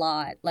says a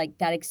lot.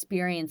 That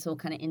experience will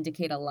kind of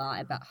indicate a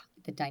lot about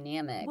the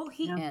dynamic. Well,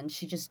 and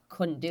she just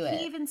couldn't do it.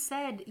 He even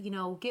said,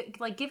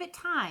 give it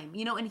time,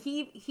 and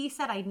he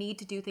said, I need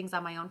to do things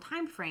on my own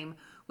time frame,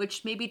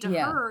 which maybe to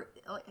her,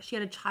 she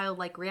had a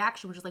childlike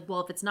reaction, which is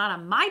well, if it's not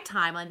on my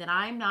timeline, then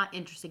I'm not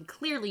interested.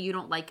 Clearly you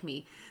don't like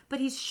me. But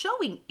he's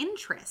showing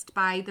interest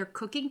by they're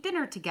cooking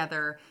dinner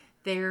together.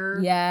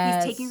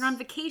 He's taking her on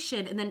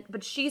vacation,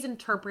 but she's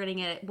interpreting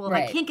it, if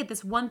I can't get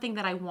this one thing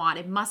that I want,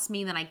 it must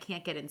mean that I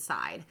can't get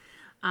inside.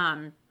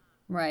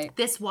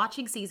 This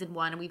watching season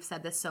 1, and we've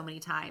said this so many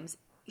times,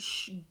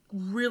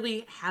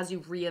 really has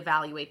you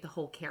reevaluate the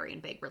whole Carrie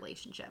and Big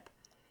relationship.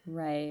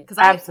 Right. Because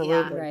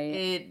Absolutely.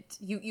 Right.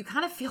 You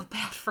kind of feel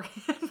bad for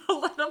him a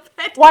little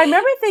bit. Well, I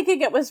remember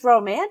thinking it was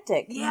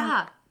romantic.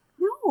 Yeah.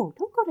 No,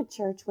 don't go to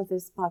church with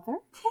his mother.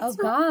 Oh,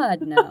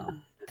 God, no.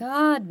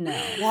 God, no.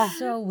 Yeah.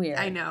 So weird.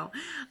 I know.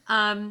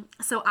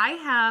 So I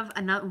have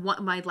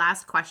my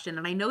last question,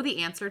 and I know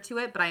the answer to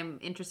it, but I'm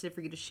interested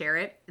for you to share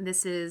it. And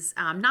this is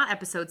not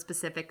episode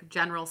specific,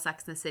 general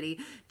Sex and the City.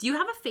 Do you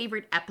have a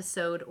favorite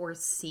episode or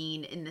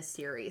scene in this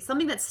series?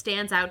 Something that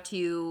stands out to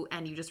you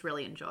and you just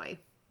really enjoy?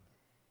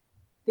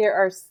 There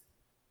are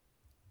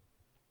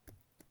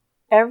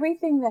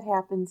everything that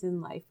happens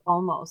in life,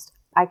 almost,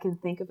 I can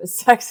think of a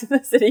Sex and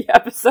the City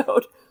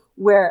episode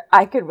where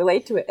I could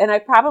relate to it. And I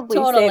probably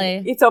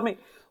say, you told me,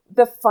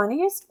 the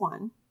funniest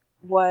one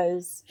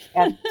was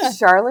at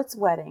Charlotte's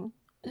wedding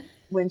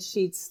when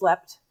she'd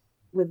slept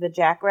with the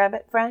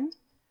jackrabbit friend.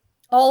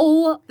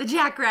 Oh, the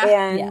jackrabbit.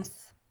 And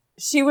yes.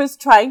 She was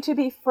trying to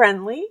be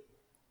friendly.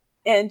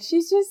 And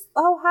she's just,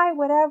 oh, hi,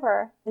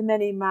 whatever. And then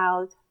he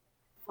mouthed,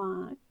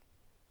 fuck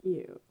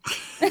you.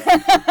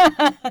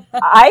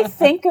 I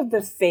think of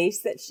the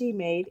face that she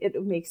made.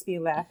 It makes me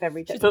laugh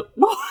every time.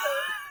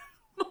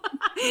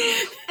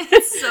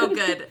 It's so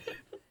good.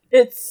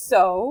 It's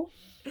so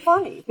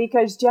funny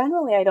because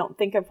generally I don't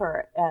think of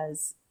her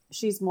as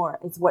it's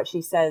what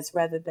she says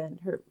rather than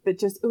her, but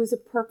just, it was a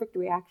perfect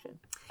reaction.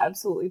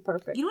 Absolutely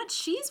perfect. You know what?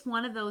 She's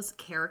one of those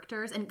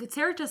characters, and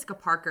Sarah Jessica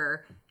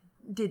Parker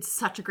did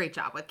such a great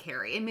job with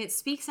Carrie. I mean, it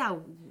speaks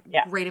how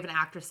great of an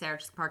actress Sarah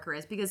Jessica Parker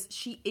is because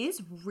she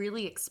is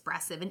really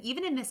expressive. And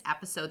even in this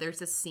episode, there's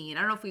this scene, I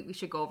don't know if we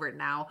should go over it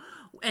now,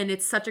 and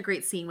it's such a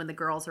great scene when the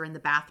girls are in the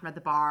bathroom at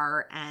the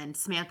bar and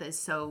Samantha is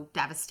so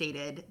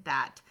devastated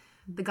that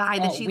the guy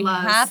that she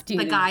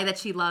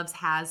loves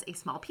has a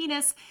small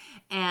penis,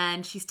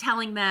 and she's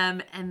telling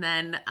them, and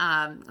then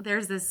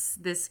there's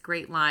this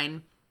great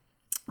line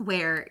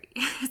where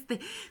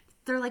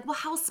they're like, well,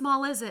 how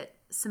small is it?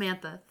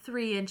 Samantha,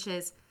 3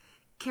 inches.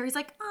 Carrie's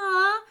like,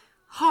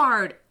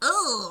 hard.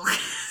 Ugh.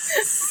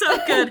 So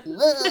good.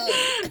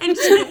 And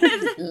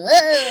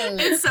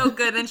it's so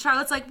good. And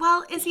Charlotte's like,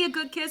 well, is he a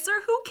good kisser?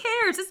 Who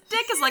cares? His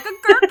dick is like a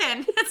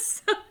gherkin.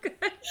 It's so good.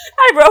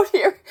 I wrote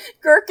here,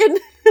 gherkin.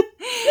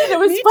 It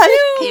was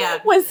funny. Yeah.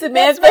 When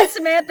Samantha. That's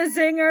Samantha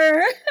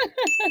Zinger.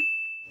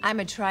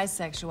 I'm a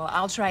trisexual.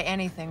 I'll try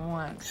anything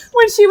once.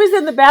 When she was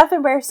in the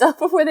bathroom by herself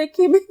before they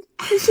came in,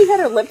 and she had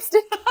her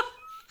lipstick.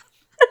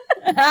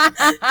 And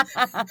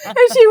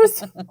she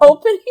was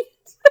opening it.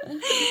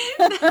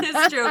 That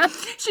is true.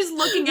 She's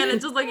looking at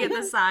it, just looking at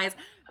the size.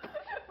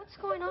 What's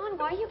going on?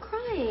 Why are you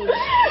crying?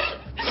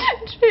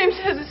 James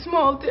has a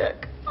small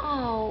dick.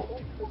 Oh,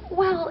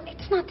 well,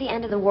 it's not the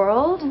end of the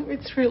world.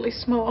 It's really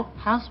small.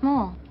 How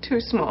small?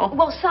 Too small.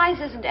 Well, size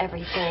isn't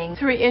everything.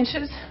 3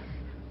 inches.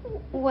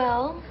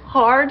 Well,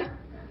 Hard.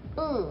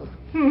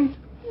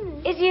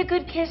 is he a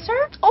good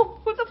kisser? Oh,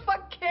 who the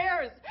fuck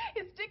cares?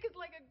 His dick is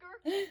like a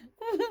gherkin.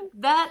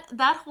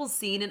 That whole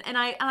scene, and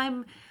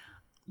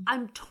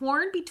I'm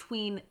torn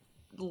between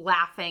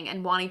laughing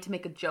and wanting to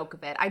make a joke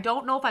of it. I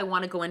don't know if I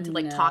want to go into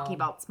talking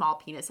about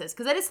small penises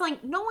because I just like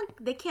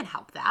they can't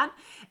help that,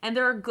 and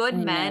there are good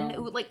men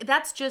who like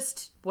that's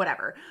just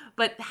whatever.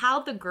 But how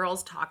the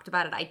girls talked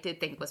about it, I did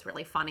think was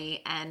really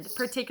funny, and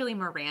particularly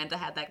Miranda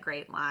had that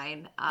great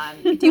line.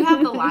 Do you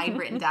have the line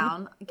written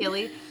down,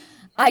 Gilly?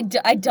 I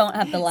don't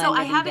have the line. So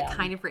I have it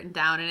kind of written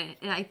down, and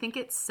I think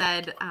it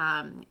said,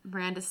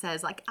 Miranda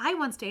says, like, I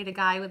once dated a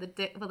guy with a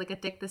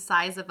dick the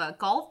size of a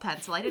golf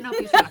pencil. I didn't know if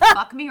he was trying to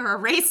fuck me or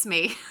erase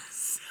me.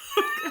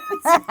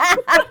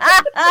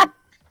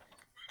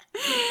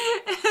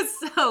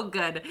 It's so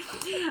good.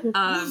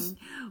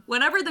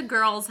 Whenever the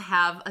girls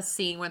have a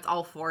scene with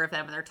all 4 of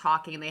them and they're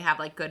talking and they have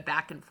like good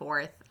back and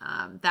forth,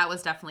 that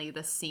was definitely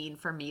the scene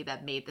for me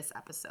that made this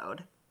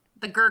episode.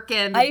 The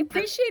gherkin. I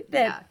appreciate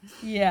that.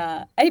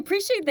 Yeah. I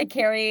appreciate that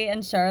Carrie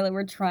and Charlotte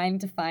were trying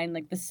to find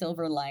like the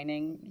silver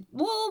lining.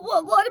 Well,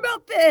 what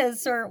about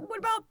this? Or what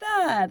about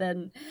that?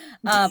 And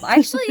I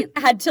actually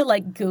had to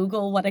like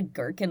Google what a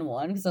gherkin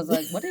was because I was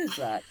like, what is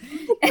that?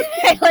 And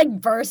I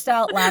like burst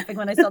out laughing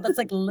when I saw this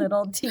like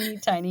little teeny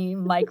tiny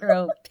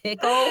micro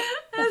pickle.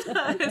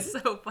 That is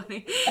so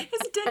funny.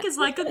 His dick is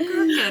like a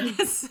gherkin.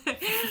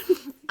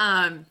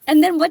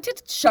 And then what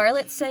did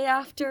Charlotte say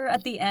at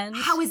the end?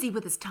 How is he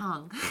with his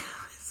tongue?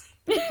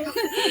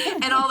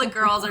 And all the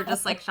girls are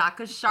just like shocked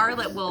because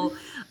Charlotte will,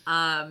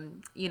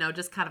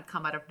 just kind of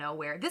come out of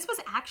nowhere. This was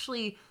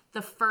actually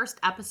the first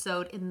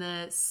episode in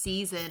the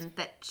season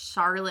that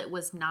Charlotte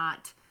was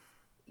not,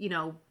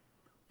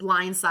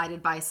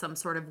 blindsided by some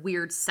sort of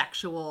weird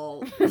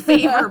sexual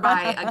favor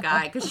by a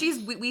guy. Because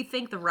we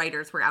think the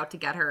writers were out to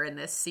get her in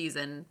this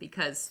season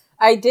because...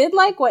 I did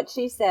like what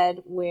she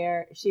said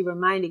where she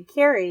reminded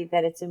Carrie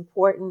that it's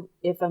important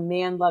if a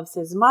man loves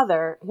his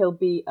mother, he'll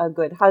be a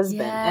good husband.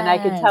 Yes. And I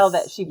could tell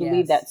that she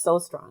believed that so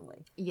strongly.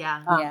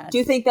 Yeah. Do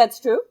you think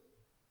that's true?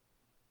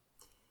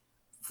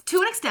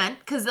 To an extent,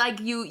 because like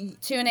you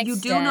do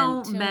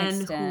know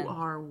men who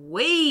are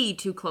way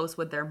too close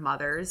with their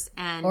mothers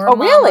and or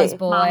mama's really?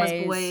 Mama's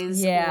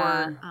boys,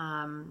 yeah.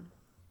 Or,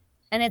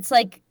 and it's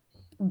like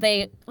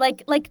they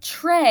like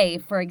Trey,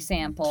 for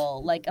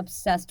example, like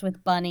obsessed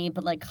with Bunny,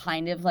 but like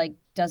kind of like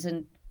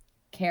doesn't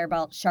care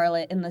about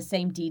Charlotte in the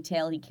same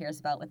detail he cares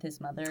about with his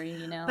mother,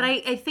 you know? But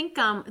I think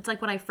it's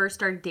like when I first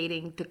started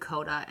dating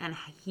Dakota, and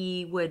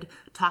he would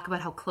talk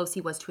about how close he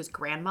was to his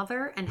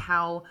grandmother and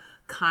how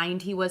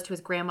kind he was to his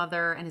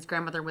grandmother, and his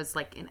grandmother was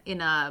like in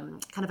a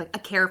kind of a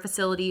care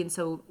facility, and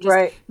so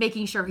just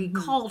making sure he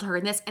called her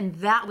and this, and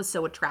that was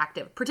so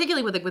attractive,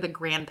 particularly with a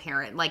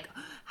grandparent, like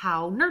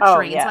how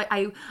nurturing. And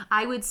so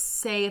I would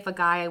say if a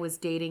guy I was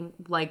dating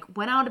like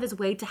went out of his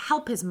way to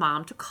help his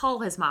mom, to call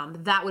his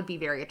mom, that would be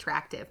very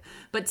attractive.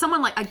 But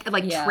someone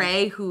like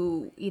Trey,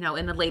 who, you know,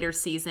 in the later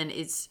season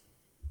is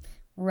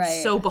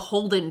so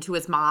beholden to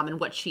his mom and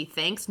what she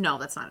thinks, no,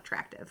 that's not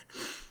attractive.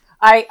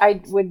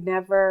 I would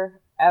never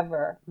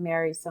ever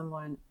marry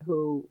someone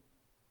who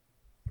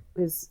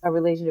is a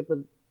relationship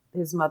with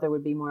his mother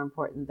would be more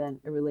important than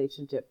a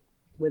relationship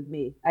with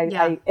me. I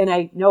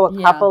know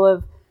a couple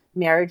of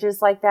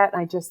marriages like that.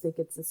 And I just think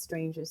it's the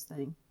strangest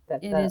thing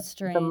that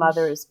the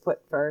mother is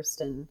put first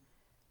and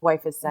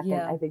wife is second.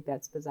 I think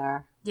that's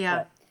bizarre.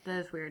 Yeah, that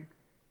is weird.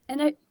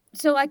 And I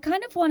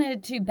kind of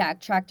wanted to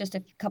backtrack just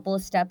a couple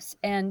of steps,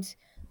 and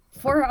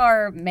for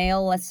our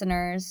male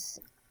listeners,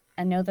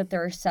 I know that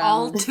there are some.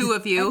 All two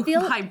of you,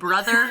 my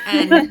brother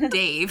and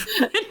Dave.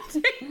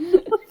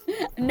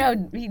 No,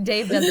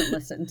 Dave doesn't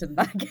listen to the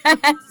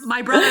podcast.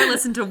 My brother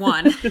listened to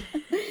one.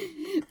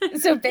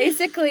 So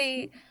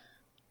basically,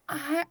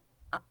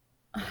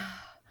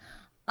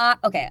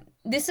 okay,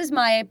 this is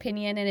my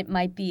opinion, and it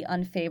might be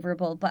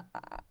unfavorable, but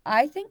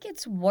I think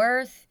it's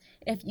worth,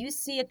 if you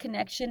see a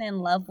connection and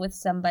love with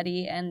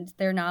somebody and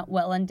they're not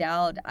well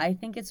endowed, I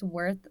think it's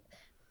worth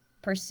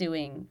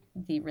pursuing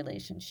the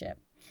relationship.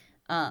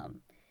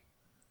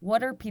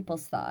 What are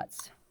people's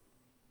thoughts?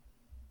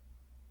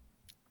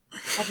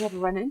 I've never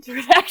run into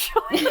it,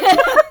 actually.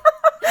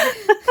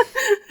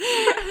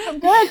 I'm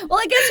good. Well,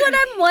 I guess what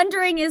I'm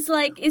wondering is,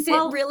 like, is it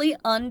really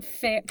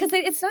unfair? Because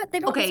it's not.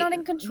 It's not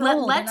in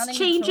control. Let's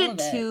change it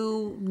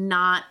to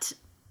not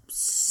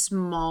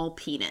small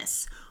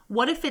penis.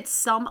 What if it's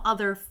some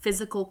other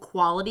physical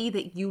quality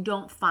that you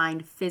don't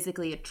find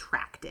physically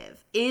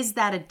attractive? Is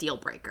that a deal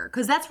breaker?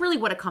 Because that's really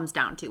what it comes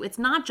down to. It's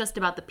not just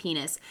about the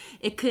penis.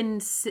 It can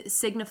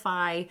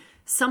signify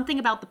something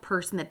about the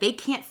person that they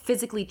can't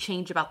physically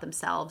change about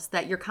themselves,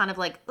 that you're kind of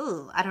like,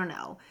 oh, I don't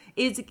know.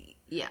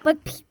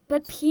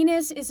 But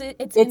penis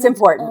it's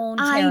important. Own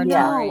I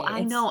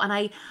know,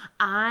 and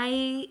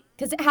I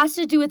because it has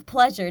to do with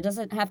pleasure. It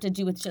doesn't have to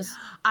do with just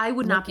I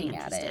would not be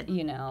interested at it,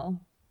 you know.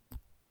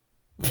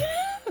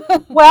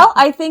 Well,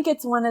 I think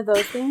it's one of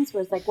those things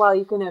where it's like, well,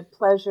 you can have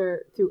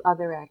pleasure through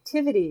other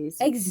activities.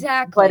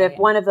 Exactly. But if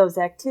one of those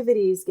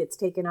activities gets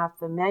taken off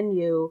the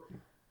menu,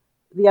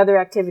 the other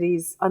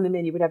activities on the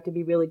menu would have to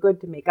be really good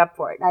to make up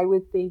for it. I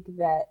would think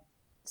that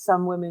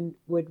some women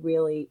would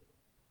really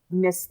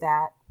miss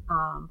that.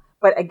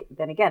 But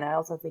then again, I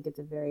also think it's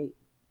a very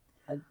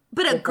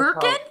But a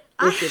gherkin?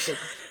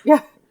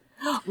 Yeah.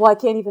 Well, I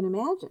can't even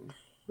imagine.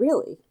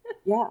 Really.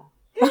 Yeah.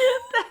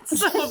 That's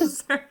so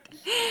absurd.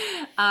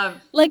 Yeah.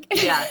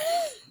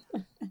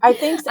 I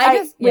think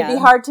it would be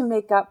hard to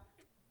make up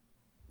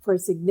for a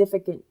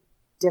significant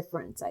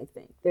difference. I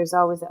think there's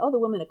always the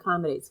woman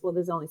accommodates. Well,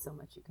 there's only so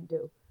much you can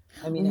do.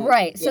 I mean,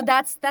 right. So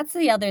that's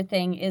the other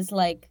thing is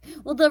like,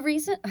 well, the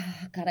reason.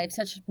 God, I have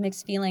such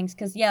mixed feelings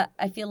because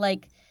I feel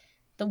like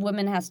the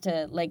woman has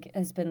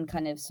been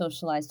kind of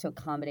socialized to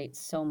accommodate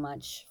so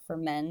much for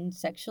men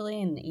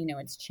sexually, and you know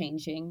it's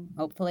changing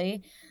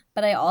hopefully.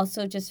 But I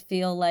also just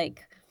feel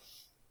like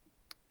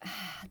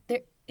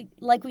there,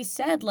 like we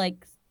said,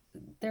 like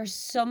there's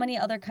so many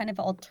other kind of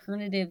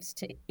alternatives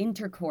to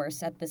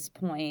intercourse at this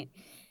point.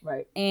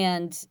 Right.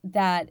 And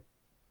that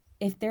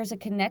if there's a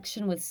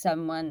connection with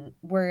someone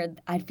where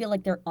I feel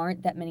like there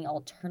aren't that many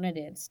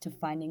alternatives to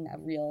finding a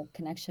real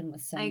connection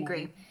with someone. I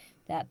agree.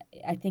 That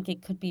I think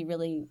it could be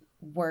really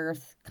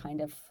worth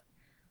kind of,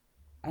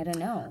 I don't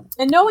know.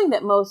 And knowing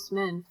that most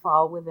men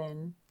fall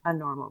within a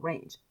normal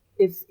range.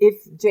 If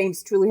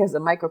James truly has a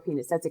micro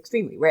penis, that's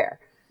extremely rare.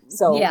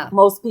 So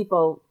most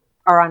people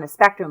are on a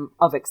spectrum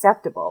of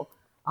acceptable.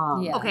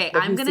 Okay,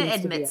 I'm going to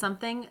admit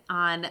something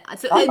on.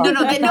 So, no,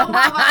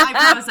 I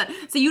promise that.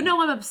 So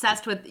I'm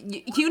obsessed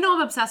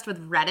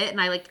with Reddit, and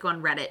I like to go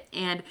on Reddit.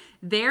 And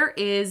there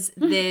is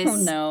this. Oh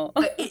no!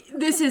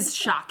 This is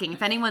shocking.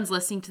 If anyone's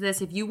listening to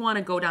this, if you want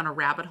to go down a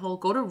rabbit hole,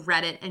 go to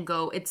Reddit and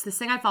go. It's this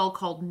thing I follow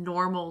called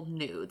normal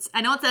nudes.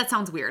 I know that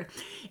sounds weird.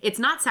 It's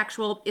not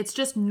sexual. It's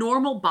just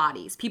normal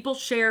bodies. People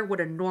share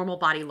what a normal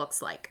body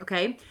looks like.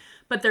 Okay.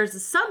 But there's a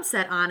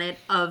subset on it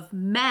of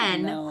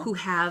men who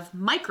have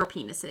micro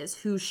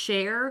penises, who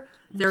share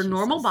their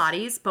normal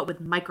bodies, but with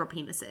micro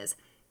penises.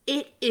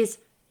 It is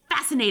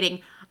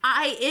fascinating.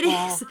 I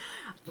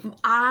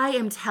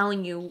am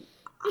telling you,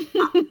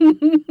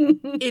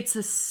 it's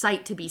a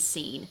sight to be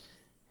seen.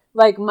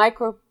 Like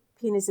micro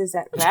penises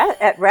at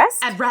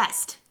rest? At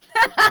rest.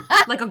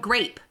 Like a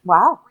grape.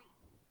 Wow.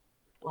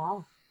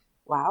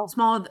 Wow.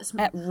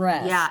 At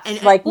rest. Yeah,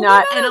 and Like Well,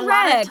 not. what and a about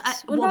lot erect? of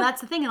What well, about-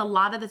 that's the thing, and a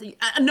lot of the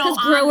no, 'Cause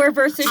grower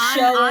versus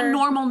shower. on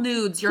normal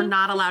nudes, you're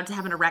not allowed to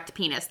have an erect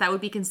penis. That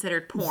would be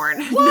considered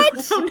porn.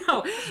 What?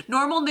 No.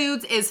 Normal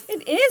nudes is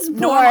It is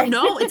normal. porn.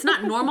 No, it's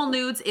not. Normal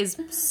nudes is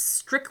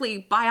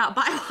strictly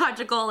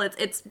biological.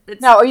 It's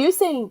Now, are you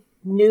saying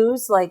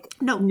news like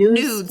No,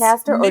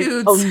 newscaster or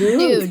nudes. oh nudes?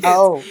 Nudes.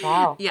 Oh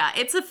wow. yeah,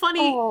 it's a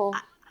funny. Oh.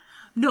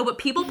 No, but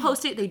people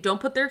post it, they don't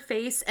put their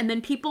face, and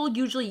then people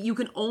usually, you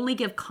can only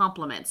give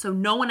compliments. So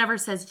no one ever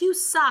says, you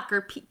suck,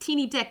 or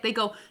teeny dick. They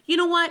go, you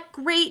know what?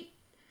 Great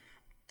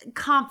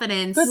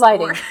confidence. Good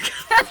lighting.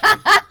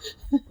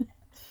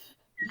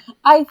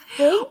 I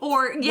think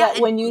Or, yeah. that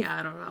when you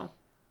I don't know.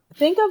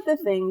 think of the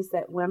things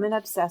that women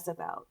obsess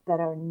about that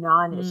are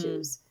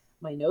non-issues.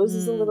 My nose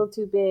is a little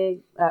too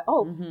big.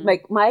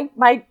 Like my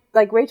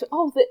like Rachel.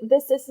 Oh,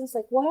 this is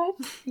like what?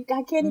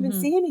 I can't even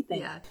see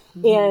anything. Yeah.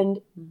 And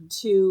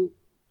to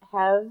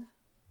have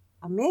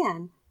a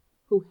man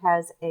who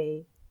has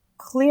a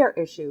clear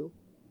issue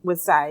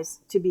with size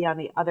to be on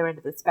the other end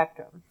of the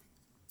spectrum,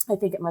 I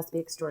think it must be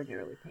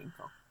extraordinarily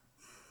painful.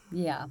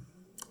 Yeah.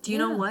 Do you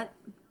know what?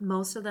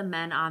 Most of the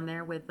men on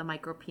there with the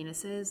micro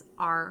penises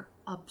are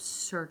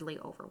absurdly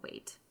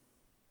overweight.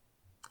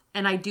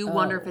 And I do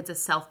wonder if it's a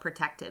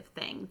self-protective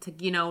thing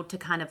to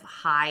kind of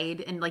hide.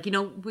 And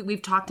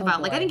we've talked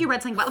about, I think you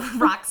read something about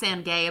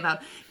Roxanne Gay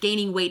about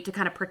gaining weight to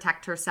kind of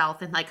protect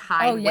herself and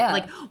hide. Oh,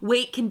 yeah.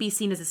 Weight can be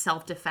seen as a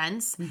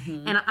self-defense.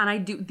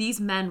 And these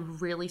men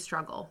really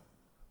struggle.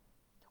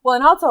 Well,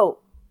 and also,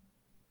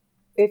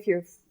 if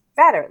you're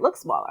fatter, it looks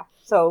smaller.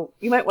 So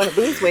you might want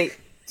to lose weight.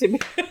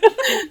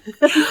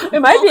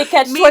 It might be a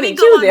catch-22 maybe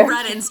go on there.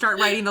 Reddit and start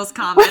writing those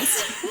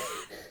comments.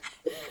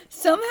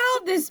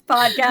 Somehow this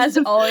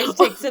podcast always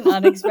takes an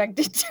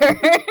unexpected turn.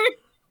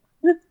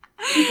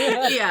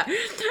 Yeah,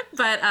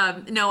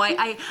 but no,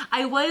 I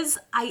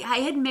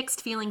had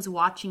mixed feelings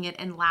watching it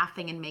and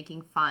laughing and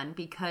making fun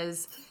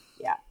because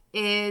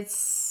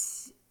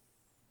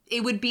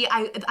it would be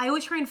I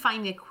always try and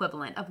find the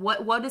equivalent of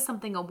what is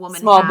something a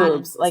woman small had.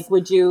 boobs. Like,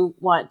 would you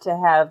want to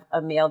have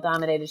a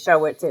male-dominated show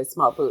where it says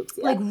small boobs?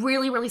 Yeah. Like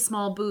really, really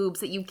small boobs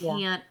that you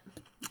can't.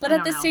 But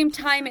at the same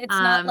time, it's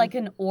not like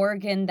an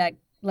organ that,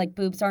 like,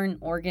 boobs aren't an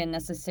organ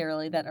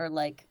necessarily that are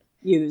like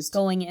used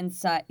going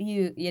inside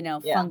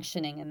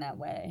functioning in that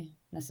way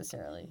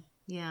necessarily.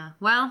 Yeah.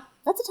 Well,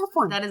 that's a tough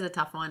one. That is a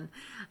tough one.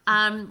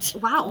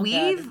 Wow,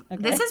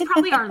 this is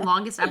probably our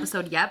longest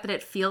episode yet, but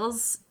it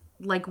feels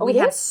like we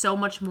have so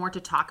much more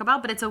to talk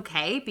about, but it's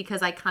okay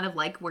because I kind of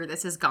like where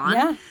this has gone.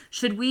 Yeah.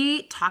 Should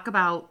we talk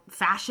about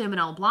fashion and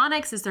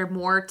Olblonics? Is there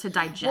more to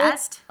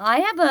digest? Well, I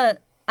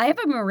have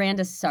a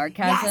Miranda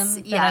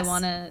sarcasm that I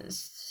want to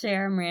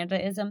share.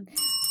 Miranda-ism.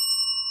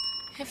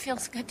 It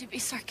feels good to be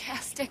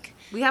sarcastic.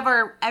 We have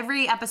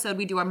every episode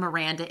we do a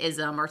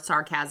Miranda-ism or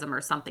sarcasm or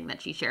something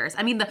that she shares.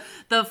 I mean,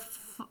 the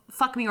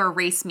fuck me or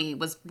erase me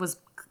was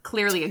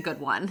clearly a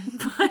good one.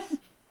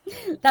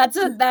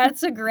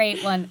 That's a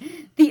great one.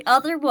 The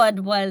other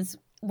one was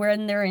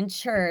when they're in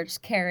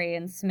church, Carrie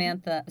and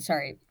Miranda.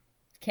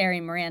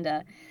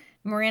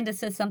 Miranda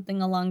says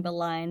something along the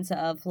lines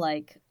of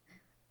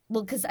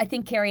because I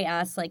think Carrie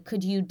asked,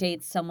 could you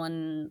date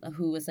someone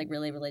who was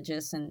really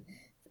religious? And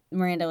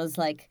Miranda was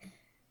like,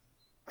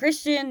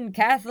 Christian,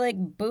 Catholic,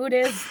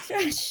 Buddhist,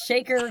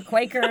 Shaker,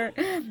 Quaker,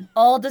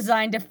 all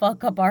designed to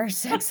fuck up our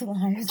sex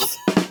lives.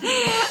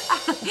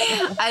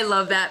 I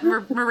love that.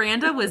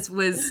 Miranda was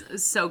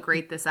so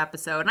great this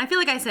episode. And I feel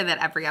like I say that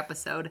every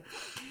episode.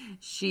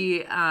 She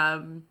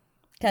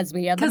because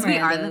we are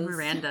the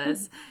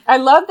Mirandas. I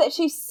love that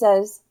she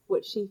says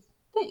what she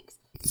thinks.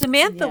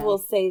 Samantha will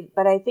say,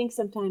 but I think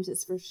sometimes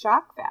it's for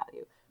shock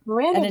value.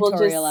 Miranda will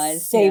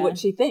just say what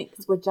she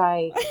thinks, which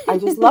I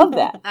just love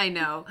that. I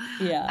know.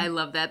 Yeah. I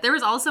love that. There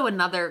was also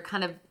another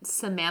kind of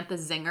Samantha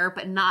zinger,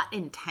 but not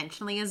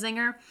intentionally a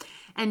zinger.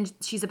 And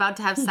she's about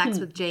to have sex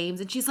with James,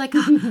 and she's like,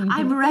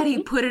 I'm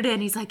ready, put it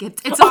in. He's like,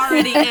 it's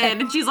already in.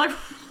 And she's like,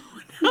 oh,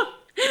 no.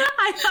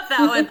 I thought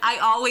that one. I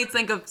always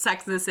think of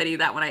Sex in the City,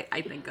 that one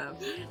I think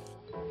of.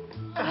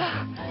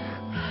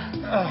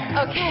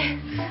 Okay,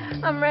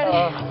 I'm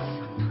ready.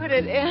 Put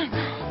it in.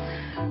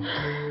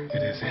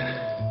 It is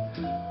in.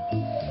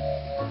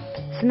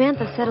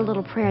 Samantha said a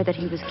little prayer that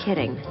he was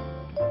kidding.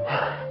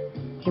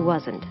 He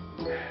wasn't.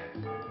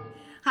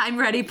 I'm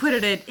ready, put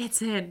it in.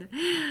 It's in.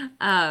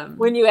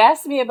 When you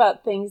asked me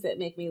about things that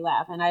make me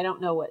laugh, and I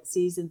don't know what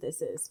season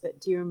this is,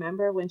 but do you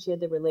remember when she had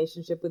the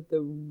relationship with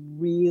the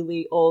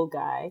really old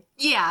guy?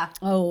 Yeah.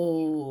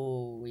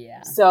 Oh,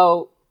 yeah.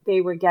 So they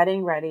were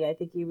getting ready. I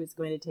think he was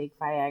going to take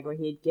Viagra.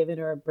 He had given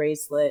her a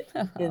bracelet,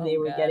 and they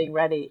were getting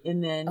ready.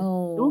 And then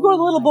we'll go to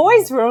the little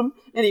boy's room,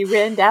 and he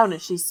ran down,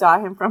 and she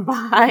saw him from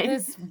behind.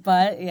 His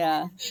butt,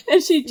 yeah.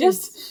 And she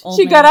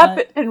got up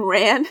and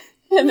ran.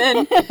 And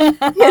then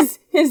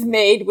his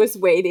maid was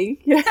waiting.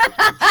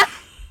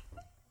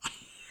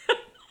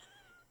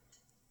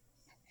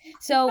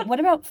 So what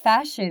about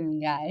fashion,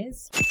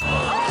 guys?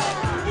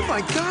 Oh my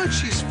God,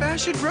 she's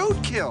fashion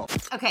roadkill.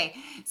 Okay,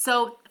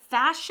 so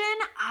fashion,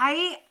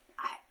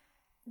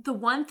 The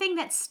one thing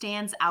that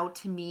stands out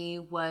to me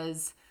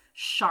was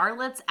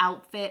Charlotte's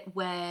outfit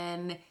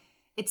when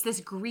it's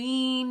this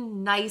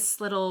green,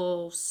 nice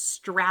little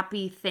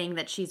strappy thing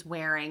that she's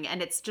wearing.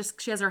 And it's just,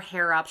 she has her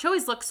hair up. She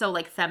always looks so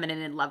like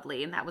feminine and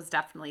lovely. And that was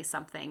definitely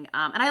something.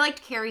 And I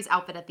liked Carrie's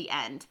outfit at the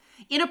end.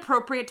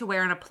 Inappropriate to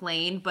wear on a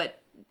plane,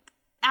 but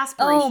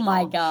aspirational. Oh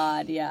my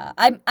God, yeah.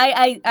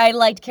 I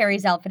liked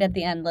Carrie's outfit at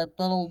the end, the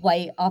little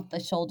white off the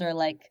shoulder,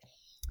 like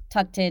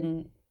tucked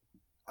in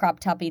crop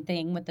toppy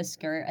thing with the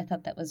skirt. I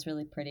thought that was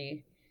really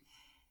pretty.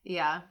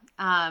 Yeah.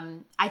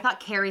 I thought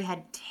Carrie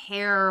had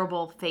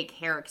terrible fake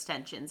hair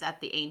extensions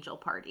at the angel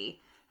party.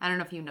 I don't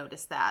know if you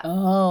noticed that.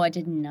 Oh, I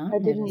did not.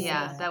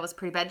 Yeah, that was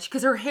pretty bad.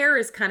 Because her hair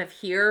is kind of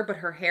here, but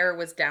her hair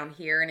was down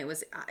here, and it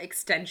was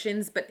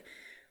extensions. But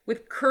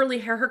with curly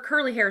hair, her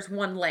curly hair is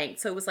one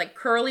length, so it was like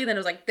curly. Then it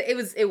was like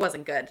it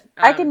wasn't good.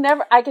 I can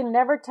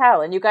never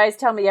tell. And you guys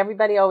tell me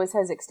everybody always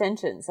has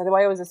extensions. So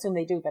I always assume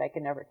they do, but I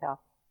can never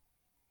tell.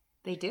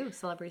 They do.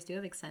 Celebrities do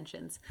have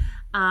extensions.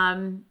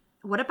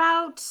 What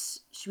about,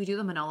 should we do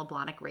the Manolo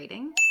Blahnik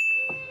rating?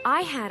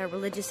 I had a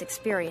religious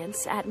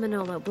experience at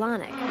Manolo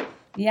Blahnik.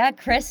 Yeah,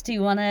 Chris, do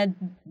you want to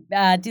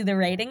do the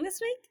rating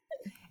this week?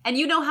 And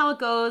you know how it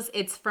goes.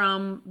 It's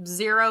from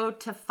 0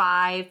 to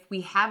 5.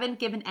 We haven't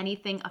given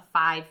anything a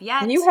 5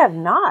 yet. You have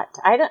not.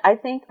 I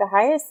think the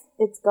highest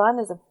it's gone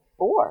is a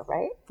 4,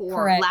 right? 4.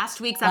 Correct. Last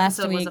week's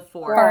episode was a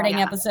 4. Farting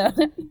episode.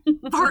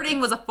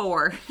 Farting was a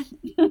 4.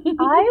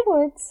 I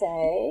would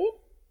say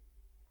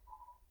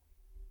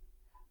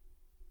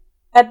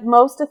at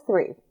most a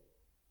 3.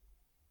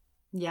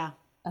 Yeah.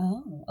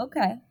 Oh,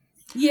 okay.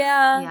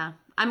 Yeah. Yeah.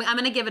 I'm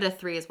going to give it a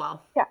 3 as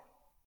well. Yeah.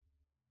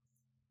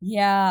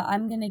 Yeah,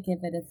 I'm going to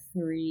give it a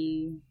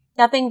 3.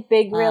 Nothing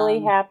big really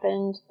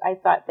happened. I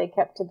thought they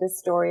kept to the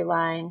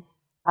storyline.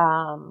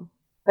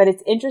 But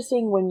it's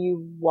interesting when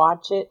you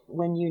watch it,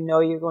 when you know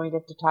you're going to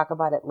have to talk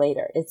about it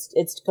later.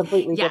 It's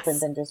completely different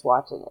than just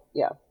watching it.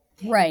 Yeah.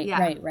 Right. You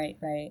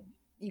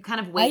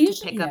kind of wait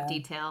to pick up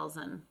details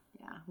and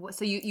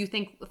so you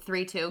think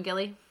 3 too,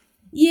 Gilly?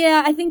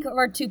 Yeah, I think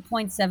or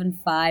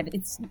 2.75.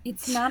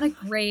 It's not a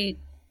great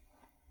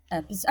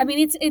episode. I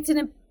mean, it's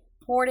an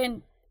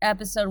important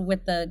episode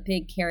with the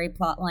big Carrie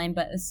plotline,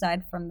 but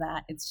aside from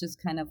that, it's just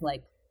kind of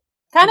like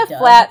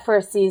flat for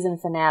a season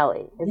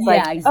finale. It's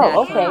exactly.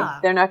 Oh, okay,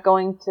 they're not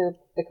going to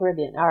the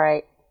Caribbean. All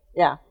right.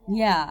 Yeah.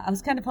 Yeah, I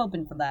was kind of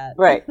hoping for that.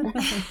 Right.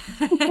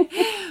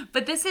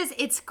 But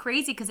it's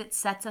crazy because it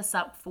sets us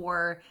up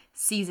for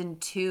season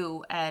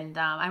 2. And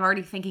I'm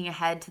already thinking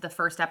ahead to the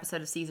first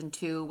episode of season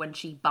 2 when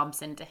she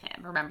bumps into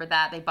him. Remember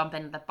that? They bump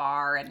into the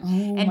bar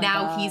and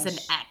now he's an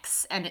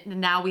ex. And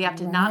now we have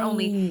to not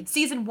only,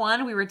 season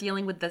 1, we were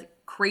dealing with the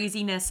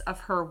craziness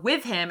of her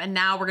with him. And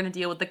now we're going to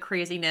deal with the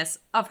craziness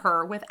of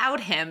her without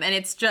him. And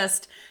it's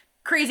just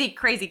crazy,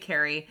 crazy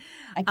Carrie.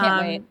 I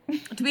can't wait.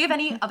 Do we have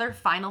any other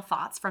final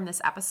thoughts from this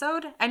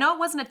episode? I know it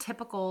wasn't a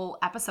typical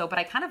episode, but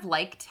I kind of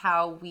liked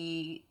how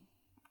we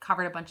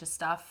covered a bunch of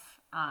stuff.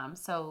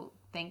 So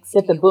thanks.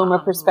 Get the boomer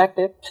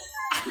perspective.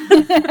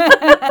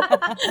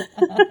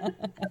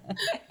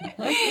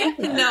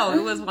 No,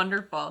 it was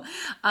wonderful.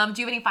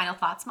 Do you have any final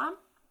thoughts, Mom?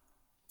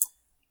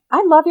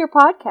 I love your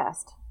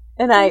podcast.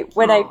 And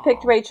when I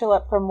picked Rachel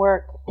up from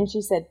work and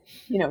she said,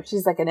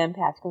 she's like an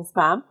empath. She goes,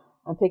 Mom,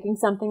 I'm picking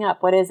something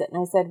up. What is it?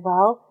 And I said,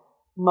 well,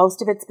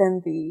 most of it's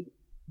been the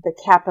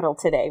Capitol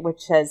today,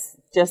 which has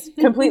just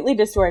completely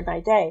destroyed my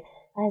day.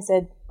 And I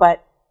said,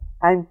 but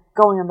I'm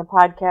going on the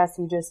podcast.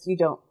 You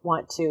don't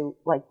want to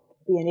like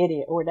be an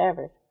idiot or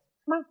whatever.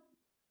 Come on.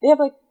 They have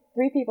like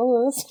 3 people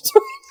who listen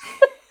to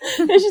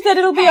it. And she said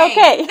it'll be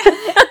okay.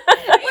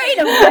 Wait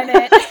a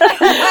minute.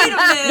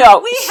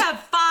 No, we have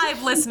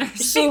 5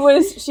 listeners. She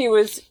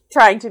was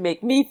trying to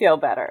make me feel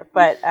better,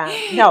 but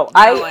no,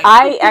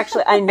 I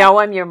actually I know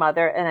I'm your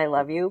mother and I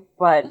love you,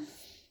 but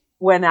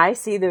when I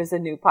see there's a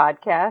new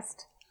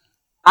podcast,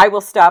 I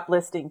will stop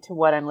listening to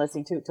what I'm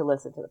listening to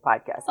listen to the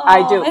podcast. Oh,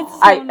 I do. That's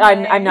so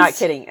nice. I'm not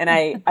kidding, and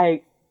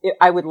I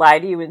would lie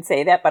to you and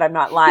say that, but I'm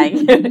not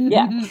lying.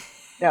 Yeah,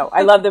 no,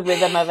 I love the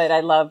rhythm of it. I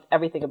love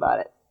everything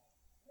about it.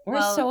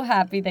 We're so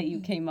happy that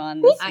you came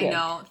on. I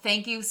know.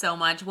 Thank you so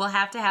much. We'll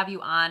have to have you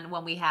on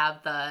when we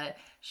have the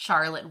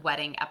Charlotte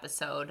wedding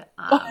episode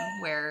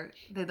where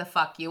the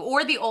fuck you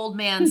or the old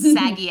man's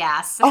saggy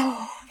ass.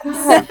 Oh,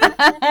 God.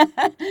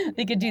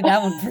 They could do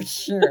that one for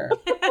sure.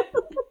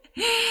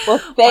 Well,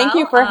 thank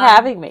you for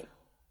having me.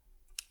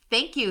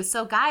 Thank you.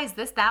 So, guys,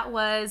 that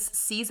was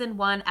season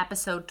 1,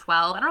 episode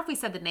 12. I don't know if we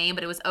said the name,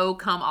 but it was "Oh,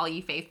 Come All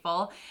Ye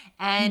Faithful."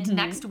 And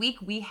next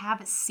week we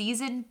have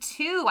season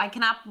 2. I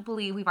cannot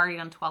believe we've already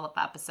done 12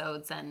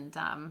 episodes. And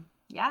and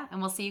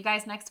we'll see you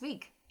guys next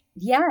week.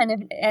 Yeah, and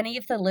if any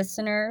of the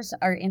listeners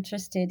are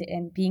interested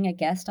in being a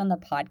guest on the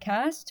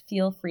podcast,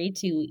 feel free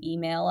to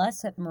email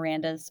us at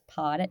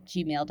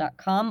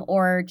mirandaspod@gmail.com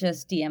or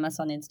just DM us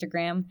on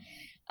Instagram.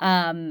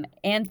 And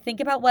think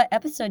about what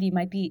episode you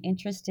might be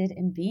interested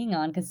in being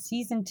on, because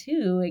season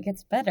 2, it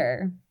gets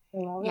better.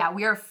 Yeah,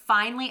 we are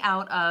finally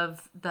out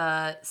of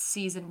the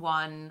season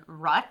 1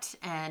 rut,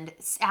 and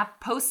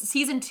post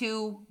season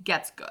 2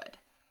 gets good.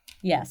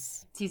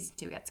 Yes. Season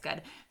 2 gets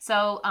good.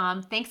 So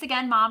thanks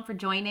again, Mom, for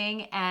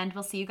joining, and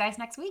we'll see you guys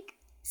next week.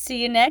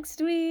 See you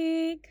next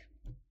week.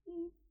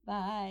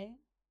 Bye.